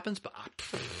really happens, but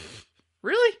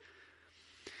really?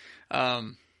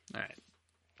 All right.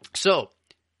 So,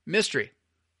 mystery.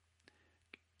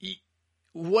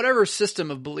 Whatever system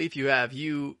of belief you have,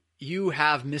 you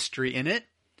have mystery in it.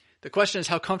 The question is,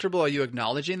 how comfortable are you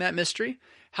acknowledging that mystery?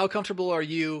 How comfortable are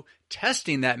you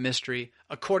testing that mystery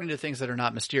according to things that are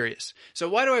not mysterious? So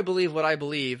why do I believe what I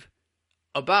believe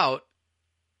about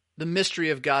the mystery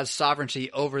of God's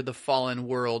sovereignty over the fallen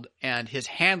world and his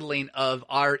handling of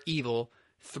our evil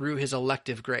through his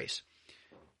elective grace,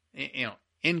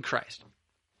 in Christ?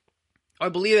 I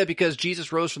believe that because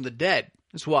Jesus rose from the dead.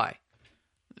 That's why.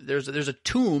 There's a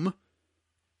tomb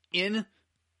in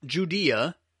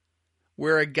Judea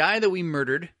where a guy that we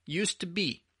murdered used to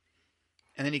be.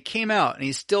 And then he came out and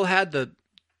he still had the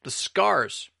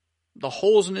scars, the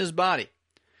holes in his body.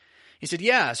 He said,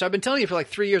 yeah, so I've been telling you for like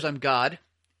 3 years I'm God,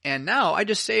 and now I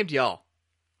just saved y'all.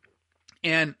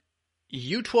 And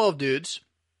you 12 dudes,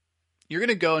 you're going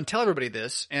to go and tell everybody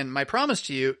this, and my promise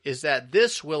to you is that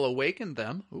this will awaken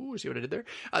them. Ooh, see what I did there?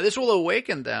 This will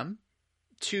awaken them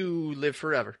to live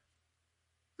forever.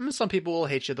 Some people will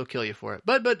hate you, they'll kill you for it.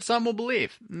 But some will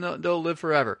believe. No, they'll live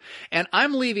forever. And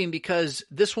I'm leaving because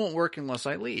this won't work unless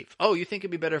I leave. Oh, you think it'd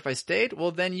be better if I stayed?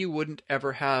 Well, then you wouldn't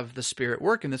ever have the Spirit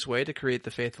work in this way to create the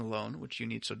faith alone, which you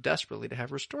need so desperately to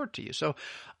have restored to you. So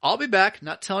I'll be back,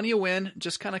 not telling you when,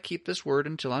 just kind of keep this word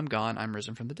until I'm gone. I'm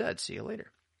risen from the dead. See you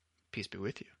later. Peace be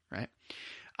with you, right?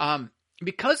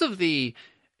 Because of the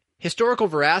historical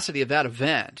veracity of that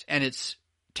event and its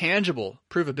tangible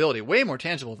provability, way more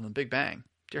tangible than the Big Bang,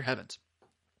 dear heavens,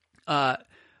 I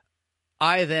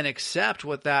then accept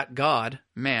what that God,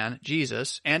 man,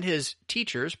 Jesus, and his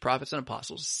teachers, prophets and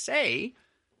apostles say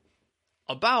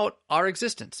about our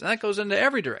existence. And that goes into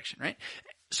every direction, right?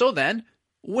 So then,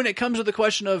 when it comes to the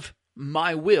question of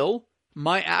my will,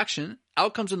 my action,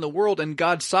 outcomes in the world, and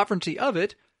God's sovereignty of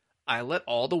it, I let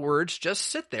all the words just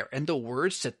sit there. And the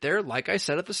words sit there like I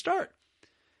said at the start.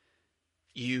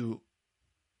 You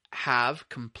have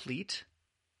complete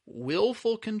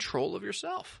willful control of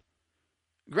yourself.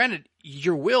 Granted,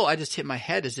 your will, I just hit my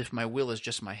head as if my will is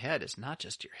just my head. It's not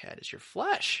just your head, it's your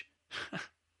flesh.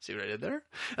 See what I did there?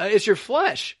 It's your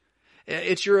flesh.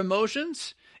 It's your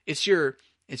emotions. It's your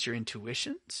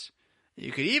intuitions.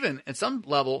 You could even, at some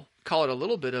level, call it a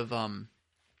little bit of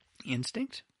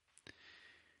instinct.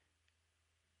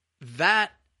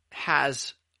 That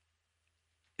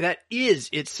is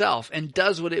itself and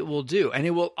does what it will do, and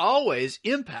it will always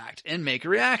impact and make a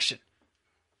reaction.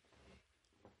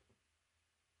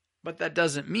 But that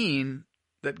doesn't mean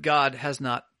that God has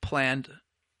not planned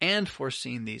and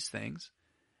foreseen these things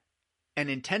and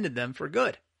intended them for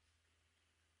good.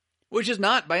 Which is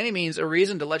not by any means a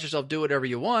reason to let yourself do whatever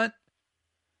you want.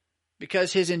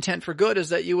 because his intent for good is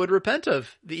that you would repent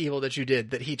of the evil that you did,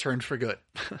 that he turned for good,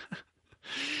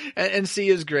 and see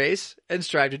his grace and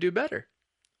strive to do better.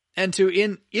 And to,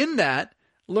 in that,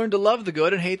 learn to love the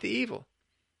good and hate the evil.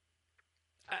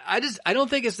 I don't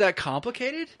think it's that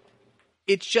complicated.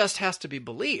 It just has to be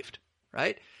believed,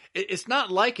 right? It's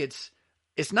not like it's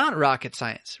not rocket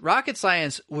science. Rocket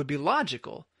science would be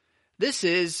logical. This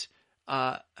is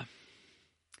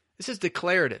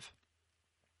declarative.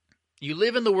 You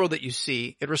live in the world that you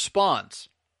see. It responds,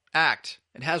 act.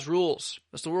 It has rules.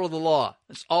 That's the world of the law.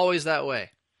 It's always that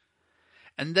way.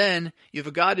 And then you have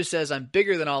a God who says, I'm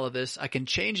bigger than all of this. I can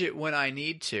change it when I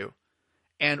need to.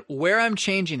 And where I'm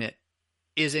changing it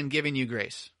is in giving you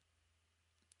grace.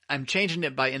 I'm changing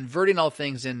it by inverting all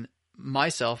things in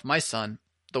myself, my son,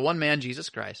 the one man, Jesus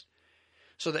Christ,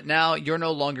 so that now you're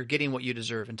no longer getting what you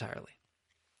deserve entirely.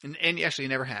 And actually you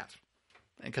never have,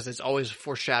 because it's always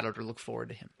foreshadowed or look forward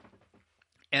to him.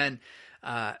 And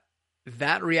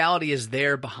that reality is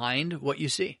there behind what you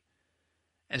see.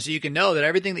 And so you can know that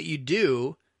everything that you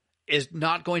do is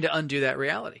not going to undo that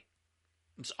reality.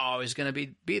 It's always going to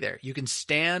be there. You can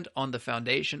stand on the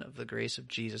foundation of the grace of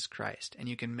Jesus Christ, and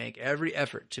you can make every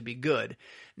effort to be good,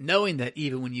 knowing that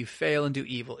even when you fail and do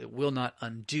evil, it will not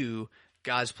undo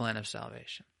God's plan of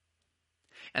salvation.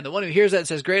 And the one who hears that and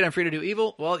says, great, I'm free to do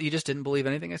evil, well, you just didn't believe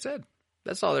anything I said.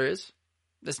 That's all there is.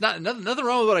 There's nothing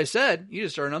wrong with what I said. You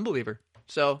just are an unbeliever.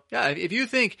 So, yeah, if you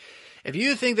think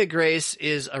that grace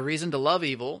is a reason to love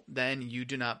evil, then you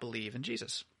do not believe in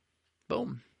Jesus.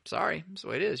 Boom. Sorry, that's the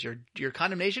way it is. Your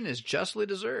condemnation is justly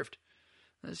deserved.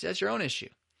 That's your own issue.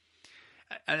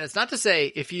 And it's not to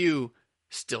say if you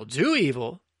still do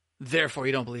evil, therefore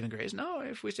you don't believe in grace. No,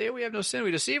 if we say we have no sin, we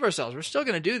deceive ourselves. We're still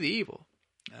going to do the evil.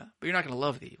 But you're not going to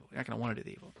love the evil. You're not going to want to do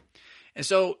the evil. And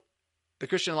so the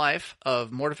Christian life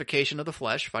of mortification of the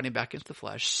flesh, fighting back against the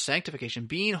flesh, sanctification,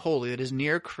 being holy that is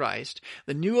near Christ,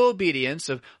 the new obedience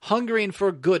of hungering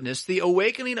for goodness, the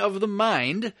awakening of the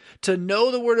mind to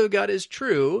know the Word of God is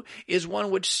true, is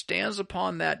one which stands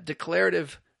upon that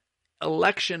declarative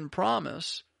election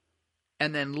promise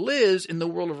and then lives in the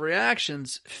world of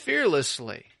reactions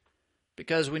fearlessly,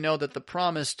 because we know that the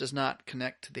promise does not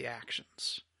connect to the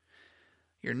actions.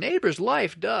 Your neighbor's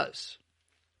life does.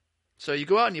 So you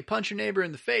go out and you punch your neighbor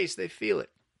in the face, they feel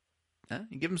it.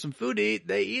 You give them some food to eat,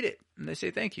 they eat it, and they say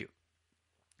thank you.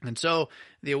 And so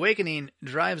the awakening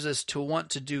drives us to want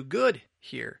to do good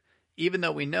here, even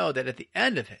though we know that at the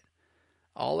end of it,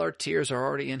 all our tears are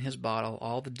already in his bottle,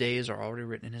 all the days are already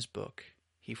written in his book.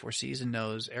 He foresees and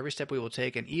knows every step we will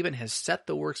take, and even has set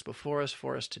the works before us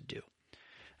for us to do.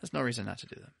 There's no reason not to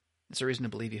do them. It's a reason to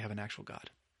believe you have an actual God,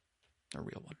 a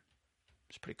real one.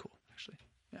 It's pretty cool, actually.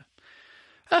 Yeah.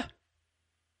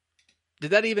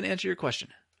 Did that even answer your question?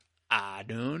 I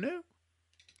don't know.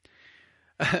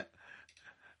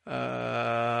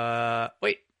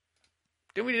 Wait.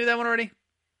 Didn't we do that one already?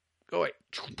 Go wait.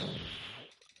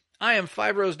 I am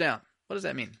 5 rows down. What does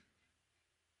that mean?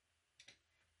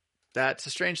 That's a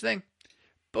strange thing.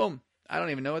 Boom. I don't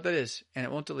even know what that is, and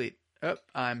it won't delete. Oh,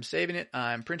 I'm saving it.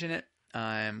 I'm printing it.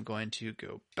 I'm going to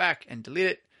go back and delete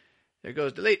it. There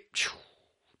goes delete.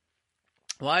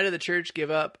 Why did the church give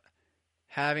up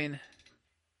having...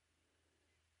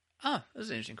 this is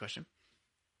an interesting question.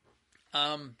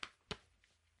 I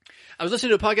was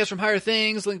listening to a podcast from Higher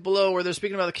Things, linked below, where they're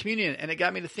speaking about the communion, and it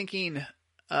got me to thinking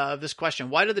of this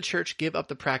question. Why did the church give up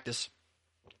the practice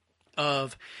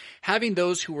of having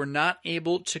those who were not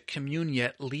able to commune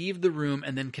yet leave the room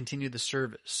and then continue the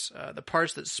service? The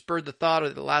parts that spurred the thought, or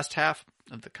the last half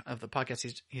of the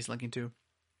podcast he's linking to.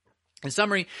 In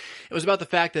summary, it was about the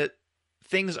fact that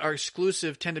things are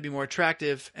exclusive, tend to be more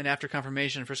attractive, and after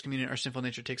confirmation and first communion, our sinful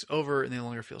nature takes over and they no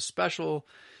longer feel special.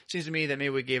 It seems to me that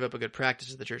maybe we gave up a good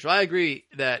practice of the church. Well, I agree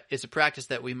that it's a practice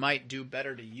that we might do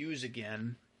better to use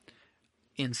again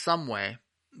in some way.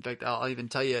 In fact, I'll even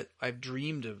tell you, I've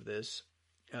dreamed of this.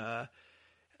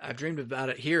 I've dreamed about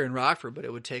it here in Rockford, but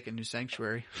it would take a new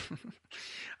sanctuary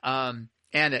and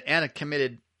a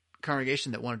committed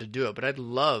congregation that wanted to do it. But I'd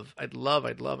love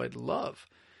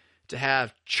to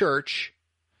have church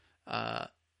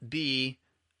be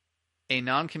a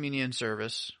non-communion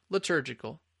service,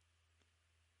 liturgical,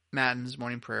 matins,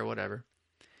 morning prayer, whatever,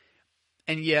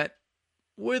 and yet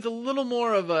with a little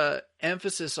more of a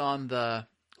emphasis on the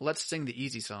let's sing the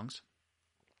easy songs,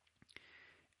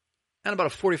 and about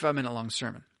a 45-minute long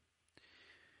sermon.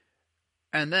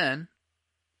 And then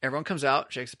everyone comes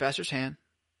out, shakes the pastor's hand,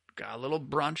 got a little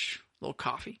brunch, a little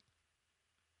coffee,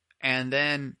 and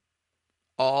then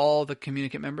all the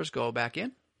communicant members go back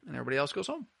in, and everybody else goes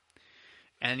home.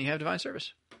 And you have divine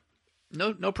service.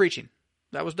 No preaching.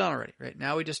 That was done already, right?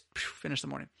 Now we just finish the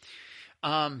morning.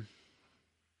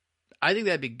 I think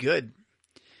that'd be good.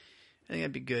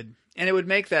 And it would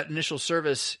make that initial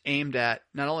service aimed at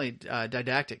not only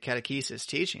didactic catechesis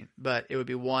teaching, but it would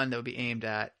be one that would be aimed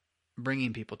at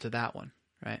bringing people to that one,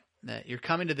 right? That you're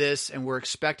coming to this and we're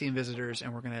expecting visitors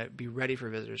and we're going to be ready for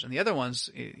visitors. And the other one's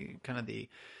kind of the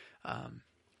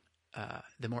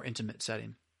more intimate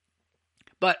setting.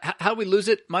 But how we lose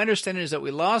it? My understanding is that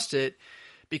we lost it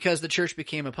because the church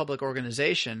became a public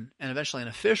organization and eventually an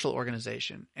official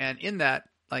organization. And in that,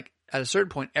 like at a certain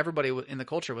point, everybody in the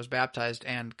culture was baptized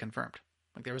and confirmed.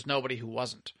 Like there was nobody who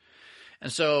wasn't.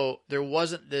 And so there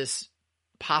wasn't this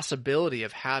possibility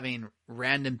of having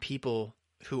random people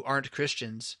who aren't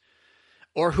Christians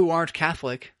or who aren't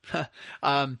Catholic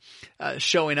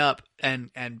showing up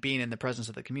and being in the presence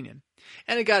of the communion.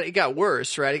 And it got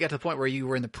worse, right? It got to the point where you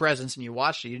were in the presence and you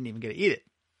watched it, you didn't even get to eat it.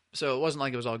 So it wasn't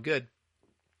like it was all good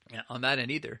on that end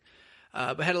either.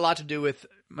 But it had a lot to do with,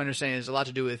 my understanding is a lot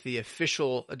to do with the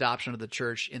official adoption of the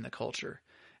church in the culture.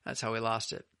 That's how we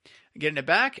lost it. Getting it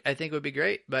back, I think would be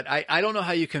great. But I don't know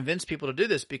how you convince people to do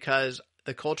this because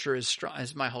the culture is strong.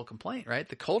 That's my whole complaint, right?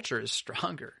 The culture is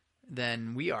stronger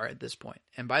than we are at this point.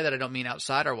 And by that, I don't mean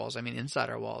outside our walls. I mean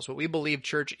inside our walls. What we believe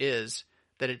church is,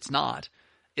 that it's not,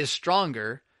 is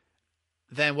stronger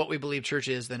than what we believe church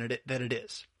is that it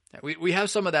is. We have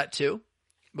some of that too,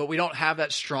 but we don't have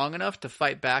that strong enough to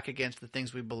fight back against the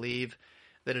things we believe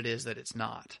that it is that it's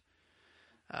not.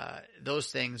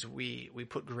 Those things we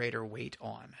put greater weight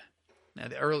on. Now,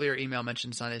 the earlier email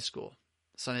mentioned Sunday school,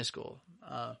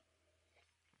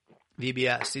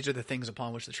 VBS. These are the things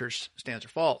upon which the church stands or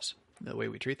falls, the way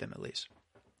we treat them at least.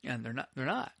 And they're not.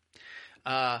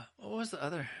 What was the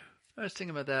other? I was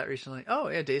thinking about that recently. Oh,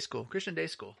 yeah, day school, Christian day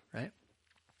school, right?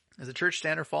 Does the church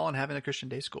stand or fall on having a Christian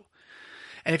day school?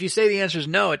 And if you say the answer is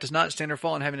no, it does not stand or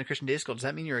fall on having a Christian day school, does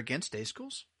that mean you're against day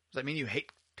schools? Does that mean you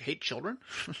hate children?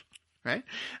 Right?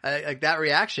 Like that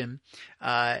reaction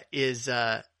is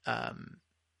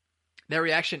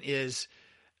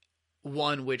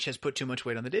one which has put too much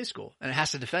weight on the day school, and it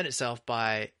has to defend itself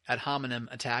by ad hominem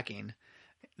attacking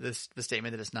the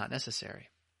statement that it's not necessary.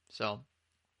 So,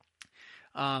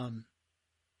 I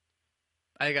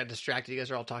got distracted. You guys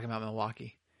are all talking about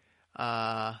Milwaukee.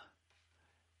 All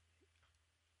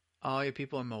you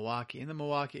people in the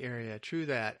Milwaukee area. True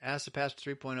that. Ask the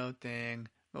Pastor 3.0 thing.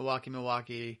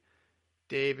 Milwaukee,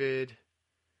 David,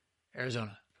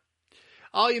 Arizona.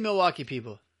 All you Milwaukee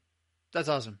people. That's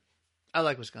awesome. I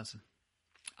like Wisconsin.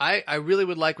 I really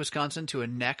would like Wisconsin to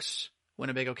annex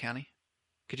Winnebago County.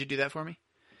 Could you do that for me?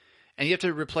 And you have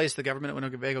to replace the government at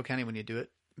Winnebago County when you do it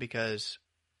because,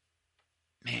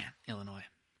 man, Illinois,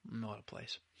 what a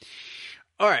place.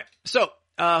 All right. So,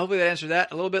 hopefully that answered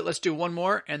that a little bit. Let's do one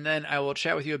more, and then I will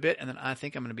chat with you a bit, and then I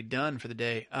think I'm going to be done for the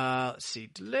day. Let's see.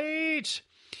 Delete.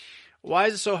 Why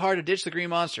is it so hard to ditch the green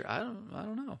monster? I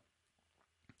don't know.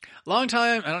 Long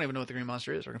time, I don't even know what the green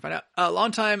monster is. We're going to find out.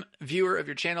 Long time viewer of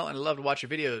your channel, and I love to watch your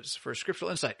videos for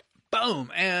scriptural insight.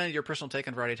 Boom! And your personal take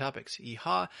on variety of topics.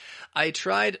 Yeehaw. I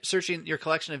tried searching your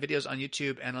collection of videos on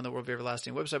YouTube and on the World of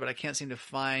Everlasting website, but I can't seem to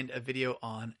find a video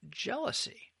on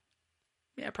jealousy.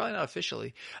 Yeah, probably not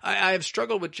officially. I have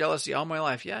struggled with jealousy all my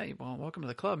life. Yeah, well, welcome to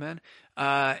the club, man.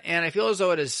 And I feel as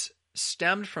though it has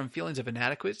stemmed from feelings of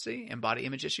inadequacy and body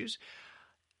image issues.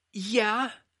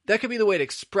 Yeah, that could be the way it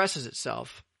expresses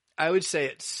itself. I would say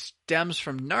it stems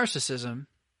from narcissism,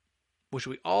 which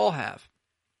we all have.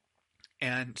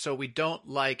 And so we don't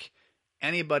like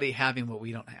anybody having what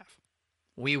we don't have.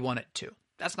 We want it too.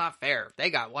 That's not fair.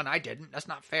 They got one, I didn't. That's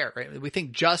not fair, right? We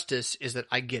think justice is that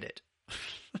I get it.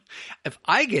 If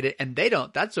I get it and they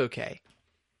don't, that's okay.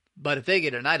 But if they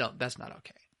get it and I don't, that's not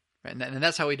okay. Right? And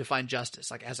that's how we define justice,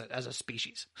 like as a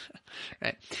species.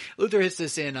 Right? Luther hits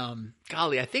this in,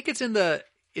 I think it's in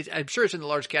I'm sure it's in the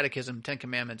Large Catechism, 10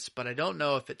 Commandments, but I don't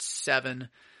know if it's 7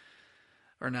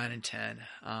 or 9 and 10.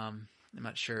 I'm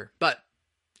not sure. But,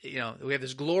 we have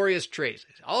this glorious trait.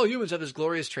 All humans have this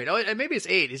glorious trait. Oh, and maybe it's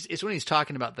 8. It's when he's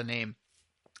talking about the name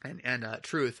and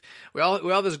truth. We all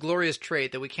have this glorious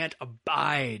trait that we can't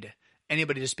abide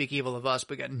anybody to speak evil of us,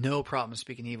 but we got no problem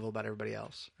speaking evil about everybody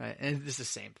else, right? And this is the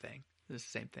same thing.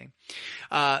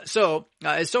 So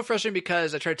it's so frustrating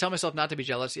because I try to tell myself not to be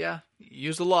jealous. Yeah,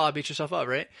 use the law, beat yourself up,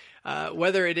 right?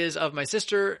 Whether it is of my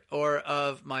sister or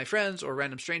of my friends or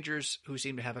random strangers who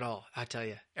seem to have it all. I tell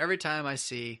you, every time I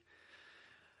see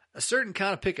a certain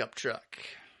kind of pickup truck,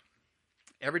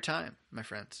 every time, my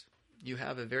friends, you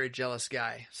have a very jealous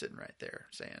guy sitting right there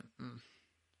saying,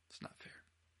 it's not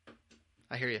fair.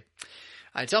 I hear you.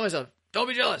 I tell myself, don't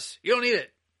be jealous. You don't need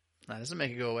it. That doesn't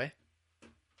make it go away.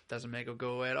 Doesn't make it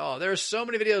go away at all. There are so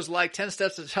many videos like 10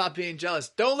 Steps to Stop Being Jealous.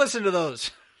 Don't listen to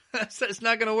those. It's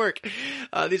not going to work.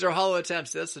 These are hollow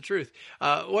attempts. That's the truth.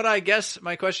 What I guess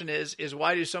my question is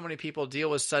why do so many people deal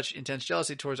with such intense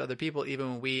jealousy towards other people,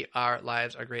 even when our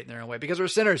lives are great in their own way? Because we're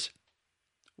sinners.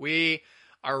 We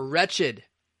are wretched.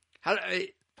 Do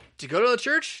you go to the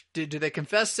church? Do they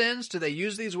confess sins? Do they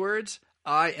use these words?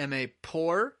 I am a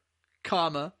poor,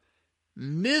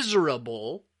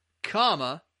 miserable,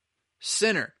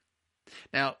 sinner.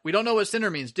 Now, we don't know what sinner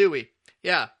means, do we?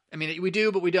 Yeah, I mean, we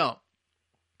do, but we don't.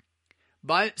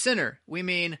 By sinner, we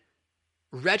mean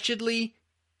wretchedly,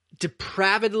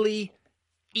 depravedly,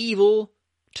 evil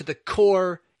to the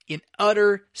core in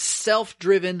utter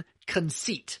self-driven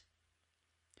conceit,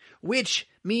 which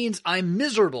means I'm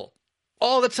miserable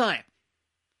all the time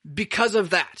because of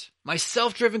that. My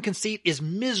self-driven conceit is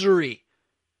misery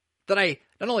that I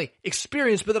not only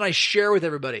experience, but that I share with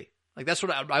everybody. Like that's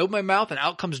what I open my mouth and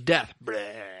out comes death.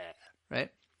 Right?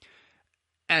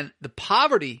 And the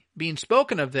poverty being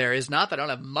spoken of there is not that I don't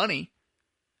have money.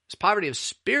 It's poverty of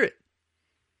spirit.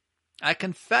 I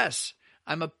confess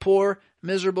I'm a poor,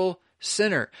 miserable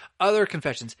sinner. Other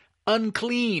confessions,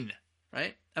 unclean,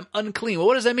 right? I'm unclean. Well,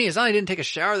 what does that mean? It's not I didn't take a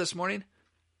shower this morning.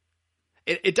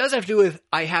 It does have to do with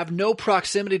I have no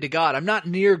proximity to God. I'm not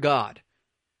near God.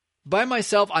 By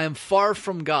myself, I am far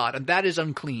from God, and that is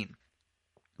unclean.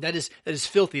 That is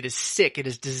filthy. It is sick. It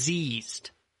is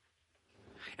diseased.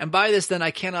 And by this, then,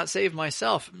 I cannot save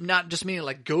myself. Not just meaning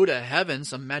like go to heaven,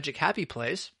 some magic happy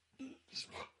place.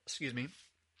 Excuse me.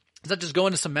 It's not just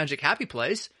going to some magic happy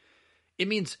place. It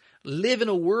means live in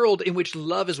a world in which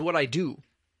love is what I do.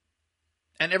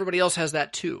 And everybody else has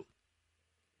that too.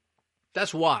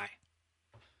 That's why.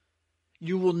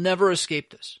 You will never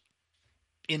escape this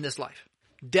in this life.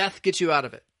 Death gets you out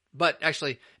of it. But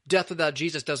actually, death without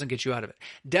Jesus doesn't get you out of it.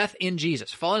 Death in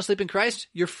Jesus. Falling asleep in Christ,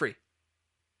 you're free.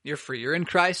 You're free. You're in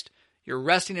Christ. You're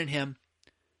resting in Him.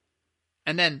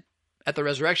 And then at the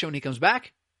resurrection, when He comes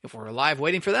back, if we're alive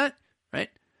waiting for that, right?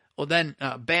 Well, then,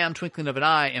 bam, twinkling of an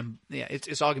eye, and yeah,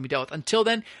 it's all going to be dealt with. Until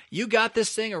then, you got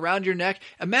this thing around your neck.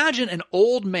 Imagine an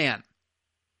old man.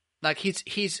 Like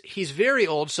he's very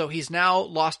old, so he's now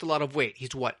lost a lot of weight.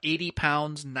 He's what, 80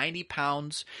 pounds, 90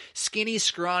 pounds, skinny,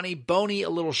 scrawny, bony,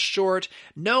 a little short,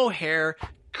 no hair,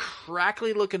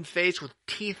 crackly looking face with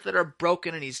teeth that are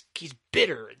broken, and he's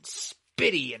bitter and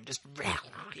spitty and just,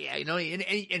 yeah, you know, and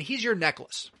he's your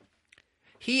necklace.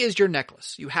 He is your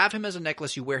necklace. You have him as a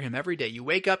necklace. You wear him every day. You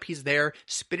wake up, he's there,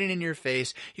 spitting in your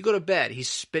face. You go to bed, he's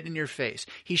spitting in your face.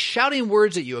 He's shouting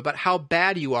words at you about how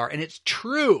bad you are, and it's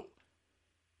true.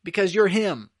 Because you're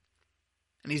him.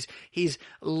 And he's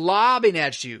lobbing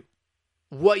at you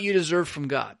what you deserve from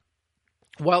God.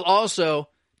 While also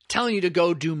telling you to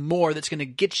go do more that's going to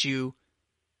get you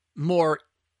more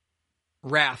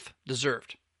wrath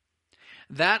deserved.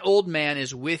 That old man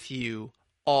is with you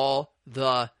all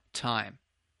the time.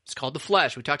 It's called the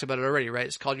flesh. We talked about it already, right?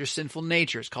 It's called your sinful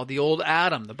nature. It's called the old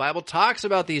Adam. The Bible talks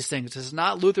about these things. This is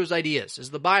not Luther's ideas. This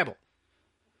is the Bible.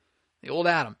 The old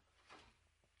Adam.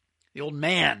 The old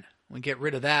man. We get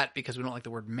rid of that because we don't like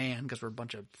the word man because we're a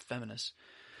bunch of feminists.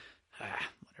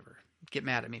 Whatever. Get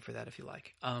mad at me for that if you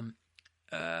like.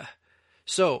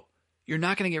 So you're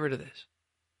not going to get rid of this.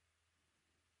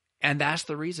 And that's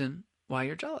the reason why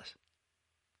you're jealous.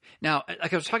 Now,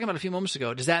 like I was talking about a few moments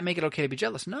ago, does that make it okay to be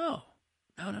jealous? No,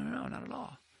 not at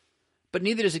all. But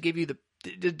neither does it give you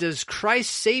does Christ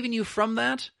saving you from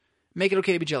that make it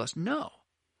okay to be jealous? No.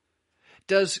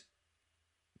 Does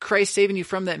Christ saving you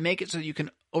from that make it so that you can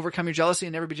overcome your jealousy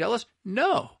and never be jealous?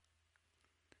 No.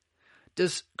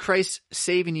 Does Christ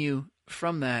saving you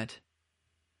from that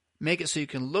make it so you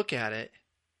can look at it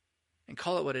and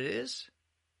call it what it is?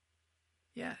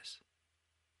 Yes.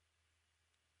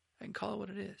 I can call it what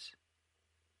it is.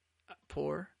 A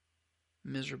poor,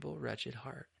 miserable, wretched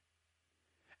heart.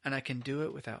 And I can do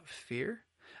it without fear.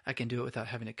 I can do it without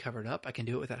having it covered up. I can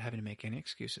do it without having to make any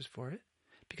excuses for it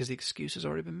because the excuse has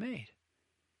already been made.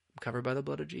 I'm covered by the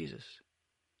blood of Jesus.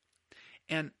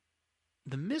 And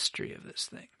the mystery of this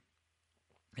thing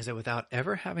is that without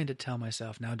ever having to tell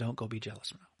myself, now don't go be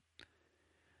jealous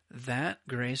now, that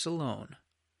grace alone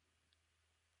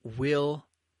will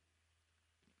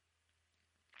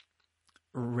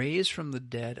raise from the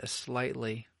dead a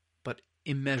slightly, but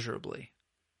immeasurably,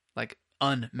 like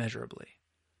unmeasurably,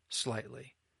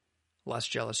 slightly less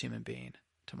jealous human being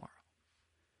tomorrow.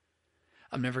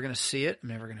 I'm never going to see it. I'm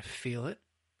never going to feel it.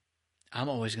 I'm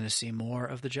always going to see more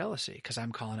of the jealousy because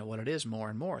I'm calling it what it is more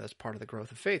and more. That's part of the growth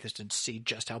of faith, is to see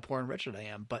just how poor and wretched I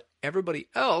am. But everybody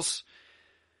else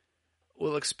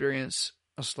will experience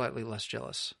a slightly less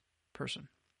jealous person.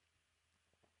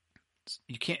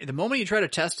 You can't. The moment you try to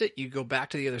test it, you go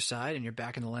back to the other side, and you're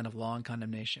back in the land of law and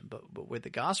condemnation. But where the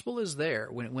gospel is there,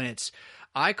 when it's,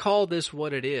 I call this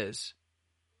what it is,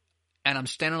 and I'm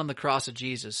standing on the cross of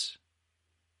Jesus,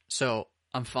 so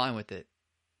I'm fine with it.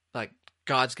 Like,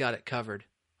 God's got it covered.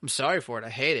 I'm sorry for it. I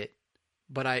hate it,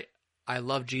 but I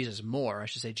love Jesus more. I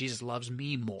should say Jesus loves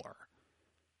me more.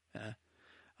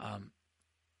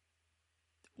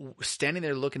 Standing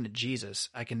there looking at Jesus,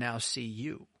 I can now see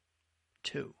you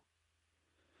too.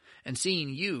 And seeing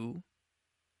you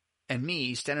and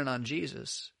me standing on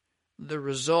Jesus, the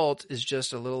result is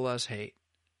just a little less hate.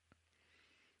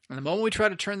 And the moment we try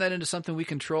to turn that into something we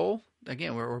control,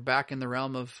 again, we're back in the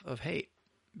realm of hate,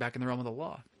 back in the realm of the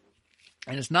law.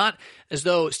 And it's not as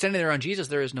though standing there on Jesus,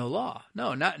 there is no law.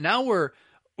 No, now we're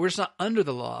just not under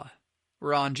the law.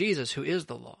 We're on Jesus, who is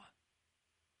the law.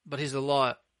 But he's the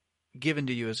law given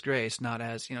to you as grace, not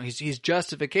as, he's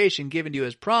justification given to you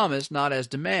as promise, not as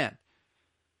demand.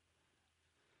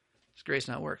 It's grace,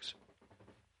 not works.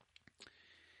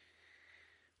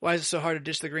 Why is it so hard to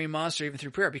ditch the green monster even through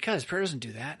prayer? Because prayer doesn't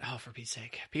do that. Oh, for Pete's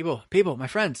sake. People, my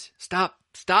friends, stop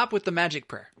with the magic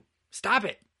prayer. Stop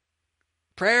it.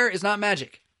 Prayer is not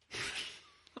magic.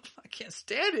 I can't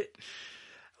stand it.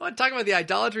 I want to talk about the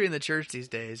idolatry in the church these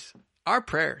days. Our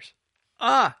prayers.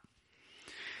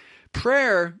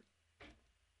 Prayer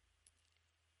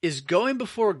is going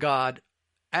before God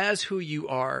as who you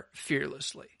are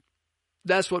fearlessly.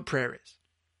 That's what prayer is.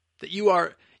 That you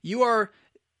are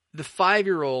the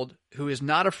 5-year-old who is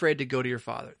not afraid to go to your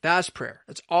father. That's prayer.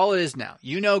 That's all it is now.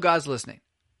 You know God's listening.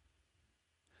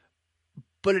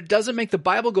 But it doesn't make the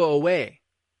Bible go away.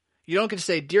 You don't get to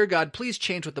say, dear God, please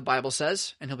change what the Bible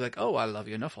says. And he'll be like, oh, I love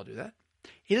you enough. I'll do that.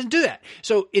 He doesn't do that.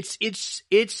 So it's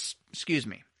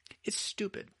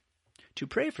stupid to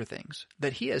pray for things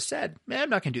that he has said, man, I'm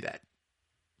not going to do that.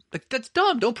 Like, that's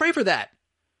dumb. Don't pray for that.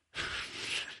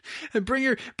 And bring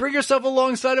yourself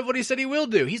alongside of what he said he will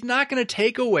do. He's not going to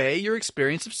take away your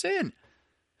experience of sin.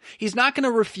 He's not going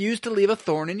to refuse to leave a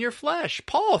thorn in your flesh.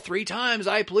 Paul, 3 times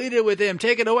I pleaded with him,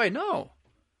 take it away. No.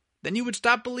 Then you would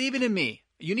stop believing in me.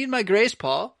 You need my grace,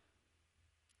 Paul.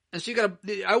 And so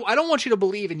I don't want you to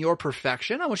believe in your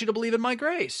perfection. I want you to believe in my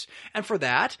grace. And for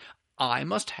that, I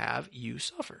must have you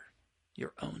suffer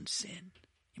your own sin.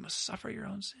 You must suffer your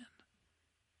own sin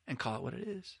and call it what it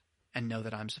is. And know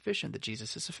that I'm sufficient, that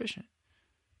Jesus is sufficient.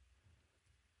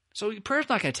 So prayer's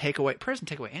not going to take away, prayer doesn't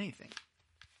take away anything.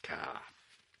 God.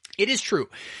 It is true.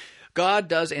 God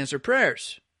does answer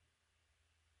prayers.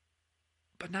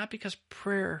 But not because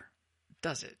prayer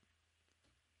does it.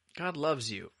 God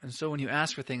loves you. And so when you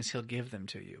ask for things, he'll give them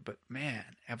to you. But man,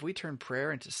 have we turned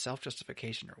prayer into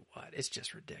self-justification or what? It's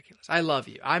just ridiculous. I love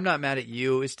you. I'm not mad at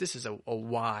you. This is a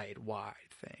wide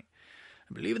thing.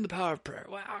 I believe in the power of prayer.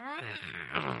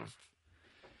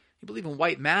 You believe in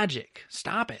white magic.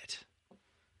 Stop it.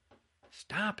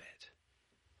 Stop it.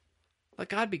 Let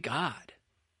God be God.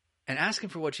 And ask him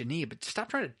for what you need, but stop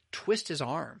trying to twist his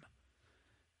arm.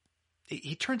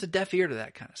 He turns a deaf ear to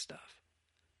that kind of stuff.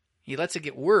 He lets it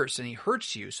get worse, and he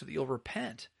hurts you so that you'll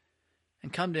repent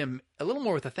and come to him a little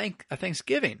more with a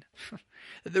thanksgiving.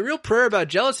 The real prayer about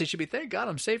jealousy should be, thank God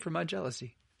I'm saved from my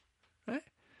jealousy. Right?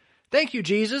 Thank you,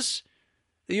 Jesus,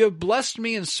 that you have blessed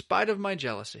me in spite of my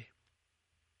jealousy.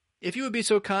 If you would be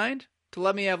so kind to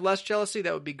let me have less jealousy,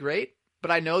 that would be great.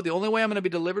 But I know the only way I'm going to be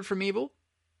delivered from evil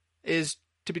is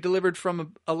to be delivered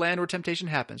from a land where temptation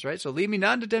happens, right? So lead me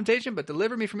not into temptation, but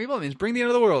deliver me from evil. It means bring the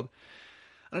end of the world.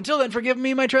 And until then, forgive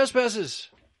me my trespasses,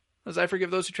 as I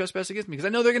forgive those who trespass against me. Because I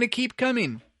know they're going to keep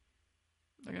coming.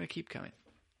 They're going to keep coming.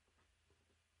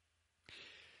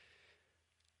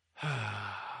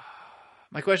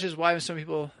 My question is, why do some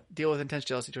people deal with intense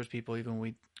jealousy towards people even when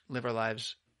we live our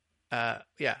lives?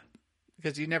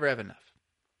 Because you never have enough.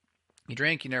 You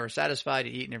drink, you're never satisfied.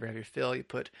 You eat, you never have your fill. You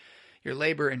put your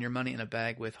labor and your money in a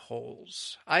bag with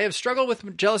holes. I have struggled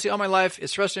with jealousy all my life.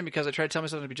 It's frustrating because I try to tell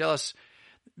myself to be jealous.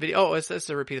 It's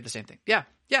a repeat of the same thing. Yeah,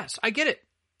 yes, I get it.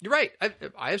 You're right.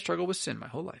 I have struggled with sin my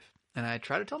whole life. And I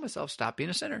try to tell myself, stop being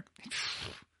a sinner.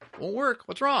 Won't work.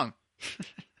 What's wrong?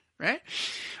 Right?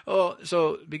 Oh,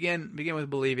 so begin with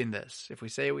believing this. If we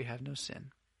say we have no sin,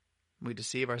 we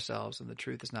deceive ourselves and the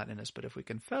truth is not in us. But if we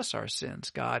confess our sins,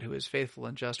 God, who is faithful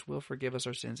and just, will forgive us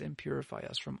our sins and purify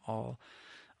us from all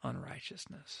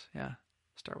unrighteousness. Yeah,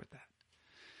 start with that.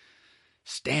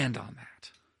 Stand on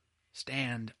that.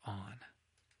 Stand on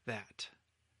that.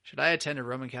 Should I attend a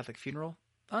Roman Catholic funeral?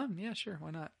 Yeah, sure.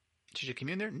 Why not? Should you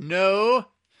commune there? No.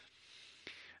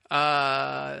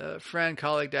 Friend,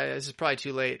 colleague, this is probably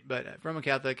too late, but Roman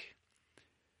Catholic,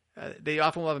 they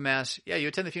often will have a mass. Yeah, you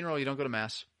attend the funeral, you don't go to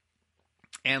mass.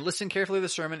 and listen carefully to the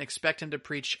sermon. Expect him to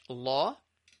preach law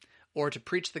or to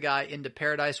preach the guy into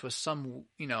paradise with some,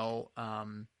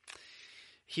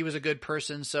 he was a good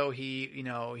person, so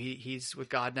he's with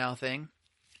God now thing.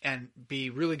 And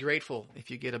be really grateful if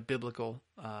you get a biblical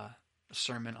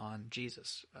sermon on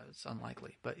Jesus. It's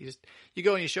unlikely, but you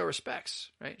go and you show respects,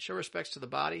 right? Show respects to the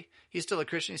body. He's still a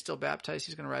Christian. He's still baptized.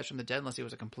 He's going to rise from the dead unless he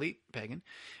was a complete pagan.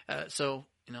 So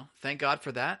thank God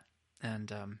for that,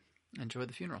 and enjoy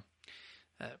the funeral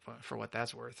for what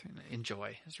that's worth.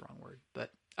 Enjoy is the wrong word,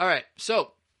 but all right.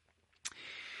 So,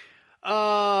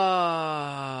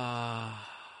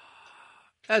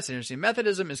 that's interesting.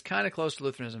 Methodism is kind of close to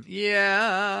Lutheranism.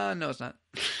 Yeah, no, it's not.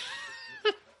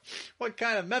 What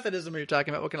kind of Methodism are you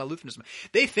talking about? What kind of Lutheranism?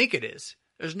 They think it is.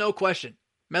 There's no question.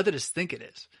 Methodists think it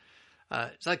is.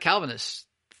 It's like Calvinists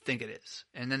think it is.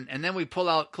 And then we pull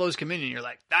out closed communion. And you're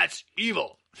like, that's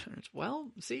evil.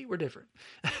 Well, see, we're different.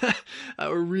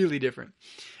 We're really different.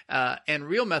 And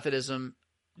real Methodism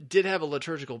did have a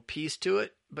liturgical piece to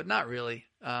it, but not really.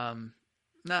 Not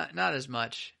as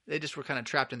much. They just were kind of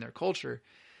trapped in their culture.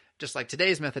 Just like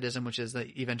today's Methodism, which is the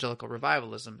evangelical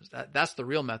revivalism, that's the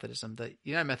real Methodism. The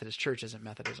United Methodist Church isn't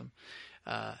Methodism.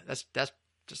 That's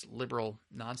just liberal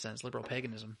nonsense, liberal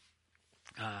paganism.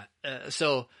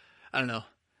 So I don't know.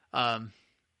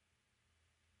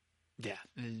 Yeah,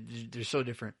 they're so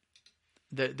different.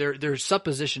 Their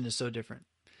supposition is so different,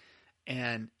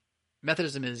 and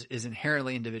Methodism is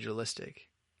inherently individualistic,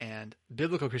 and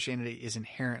biblical Christianity is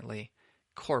inherently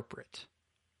corporate.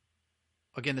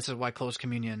 Again, this is why closed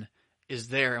communion is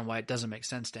there and why it doesn't make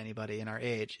sense to anybody in our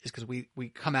age, is because we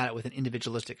come at it with an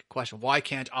individualistic question. Why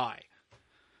can't I?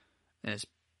 And it's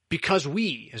because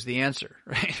we is the answer,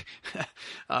 right?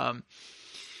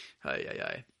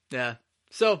 Yeah.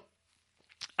 So,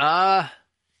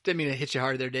 didn't mean to hit you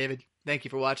hard there, David. Thank you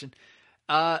for watching.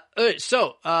 All right,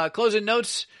 so, closing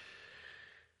notes.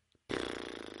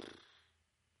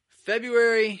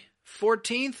 February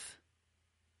 14th.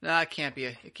 No, it can't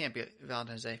be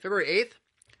Valentine's Day. February 8th,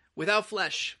 Without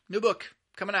Flesh, new book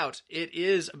coming out. It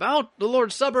is about the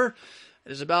Lord's Supper.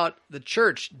 It is about the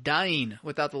church dying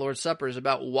without the Lord's Supper. It is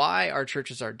about why our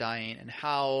churches are dying and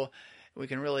how we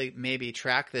can really maybe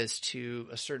track this to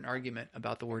a certain argument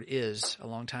about the word is a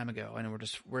long time ago. And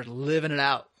we're living it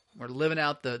out. We're living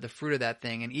out the fruit of that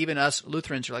thing. And even us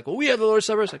Lutherans are like, well, we have the Lord's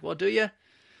Supper. It's like, well, do you?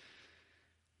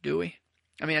 Do we?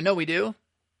 I mean, I know we do.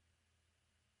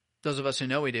 Those of us who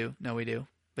know we do.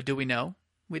 But do we know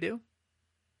we do?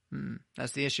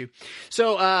 That's the issue.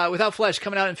 So, Without Flesh,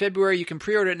 coming out in February. You can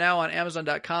pre-order it now on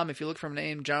Amazon.com. If you look for my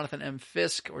name, Jonathan M.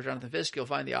 Fisk or Jonathan Fisk, you'll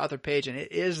find the author page, and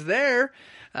it is there.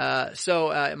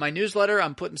 So, my newsletter,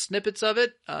 I'm putting snippets of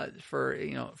it for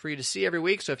you to see every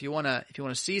week. So, if you want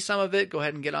to see some of it, go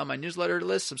ahead and get on my newsletter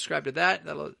list. Subscribe to that.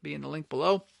 That'll be in the link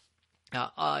below.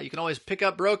 You can always pick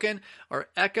up Broken or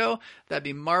Echo. That'd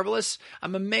be marvelous.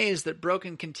 I'm amazed that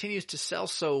Broken continues to sell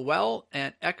so well,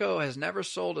 and Echo has never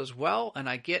sold as well. And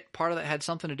I get part of that had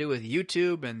something to do with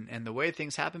YouTube and the way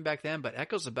things happened back then, but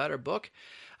Echo's a better book.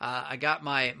 I got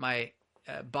my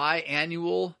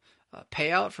biannual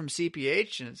payout from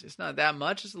CPH, and it's not that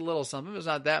much. It's a little something. It's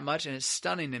not that much, and it's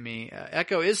stunning to me.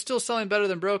 Echo is still selling better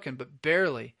than Broken, but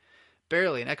barely.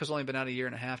 And Echo's only been out a year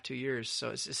and a half, 2 years.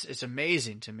 So it's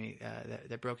amazing to me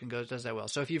that Broken does that well.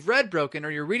 So if you've read Broken or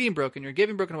you're reading Broken, you're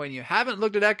giving Broken away, and you haven't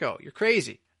looked at Echo, you're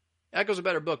crazy. Echo's a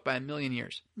better book by a million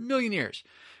years.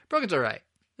 Broken's all right.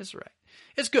 It's all right.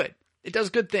 It's good. It does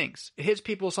good things. It hits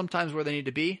people sometimes where they need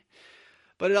to be.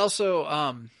 But it also,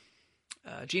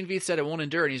 Gene Veith said it won't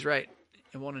endure, and he's right.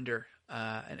 It won't endure.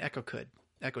 And Echo could.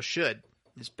 Echo should.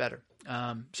 It's better.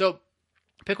 So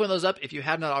pick one of those up. If you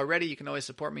have not already, you can always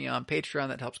support me on Patreon.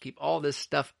 That helps keep all this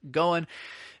stuff going.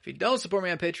 If you don't support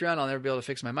me on Patreon, I'll never be able to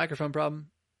fix my microphone problem.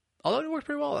 Although it worked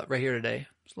pretty well right here today.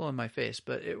 It's a little in my face,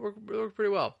 but it worked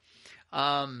pretty well.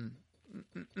 And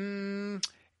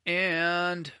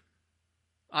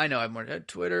I know I have more.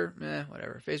 Twitter,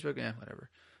 whatever. Facebook,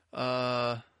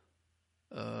 whatever.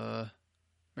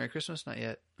 Merry Christmas? Not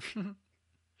yet.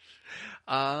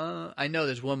 I know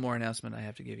there's one more announcement I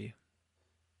have to give you,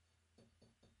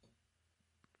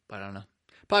 but I don't know.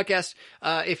 Podcast.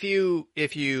 If you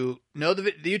know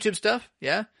the YouTube stuff,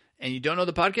 and you don't know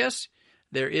the podcast,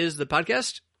 there is the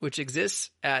podcast, which exists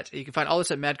at, you can find all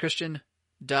this at madchristian.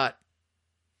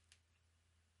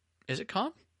 Is it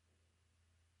com?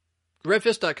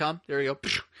 Redfist.com. There we go.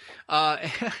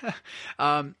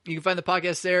 You can find the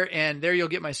podcast there, and there you'll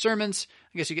get my sermons.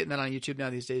 I guess you're getting that on YouTube now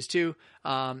these days too.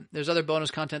 There's other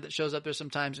bonus content that shows up there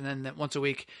sometimes, and then once a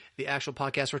week, the actual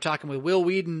podcast. We're talking with Will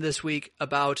Whedon this week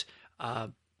about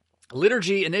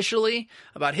liturgy initially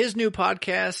about his new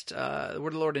podcast, The Word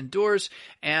of the Lord Endures,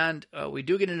 and we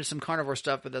do get into some carnivore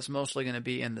stuff, but that's mostly going to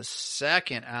be in the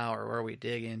second hour where we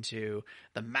dig into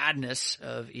the madness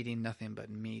of eating nothing but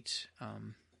meat.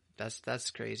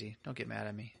 That's crazy. Don't get mad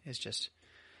at me. It's just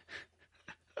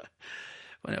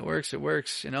when it works,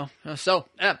 you know? So,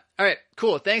 all right,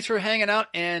 cool. Thanks for hanging out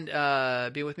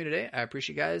and being with me today. I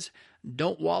appreciate you guys.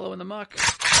 Don't wallow in the muck.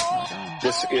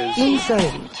 This is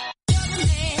Insane.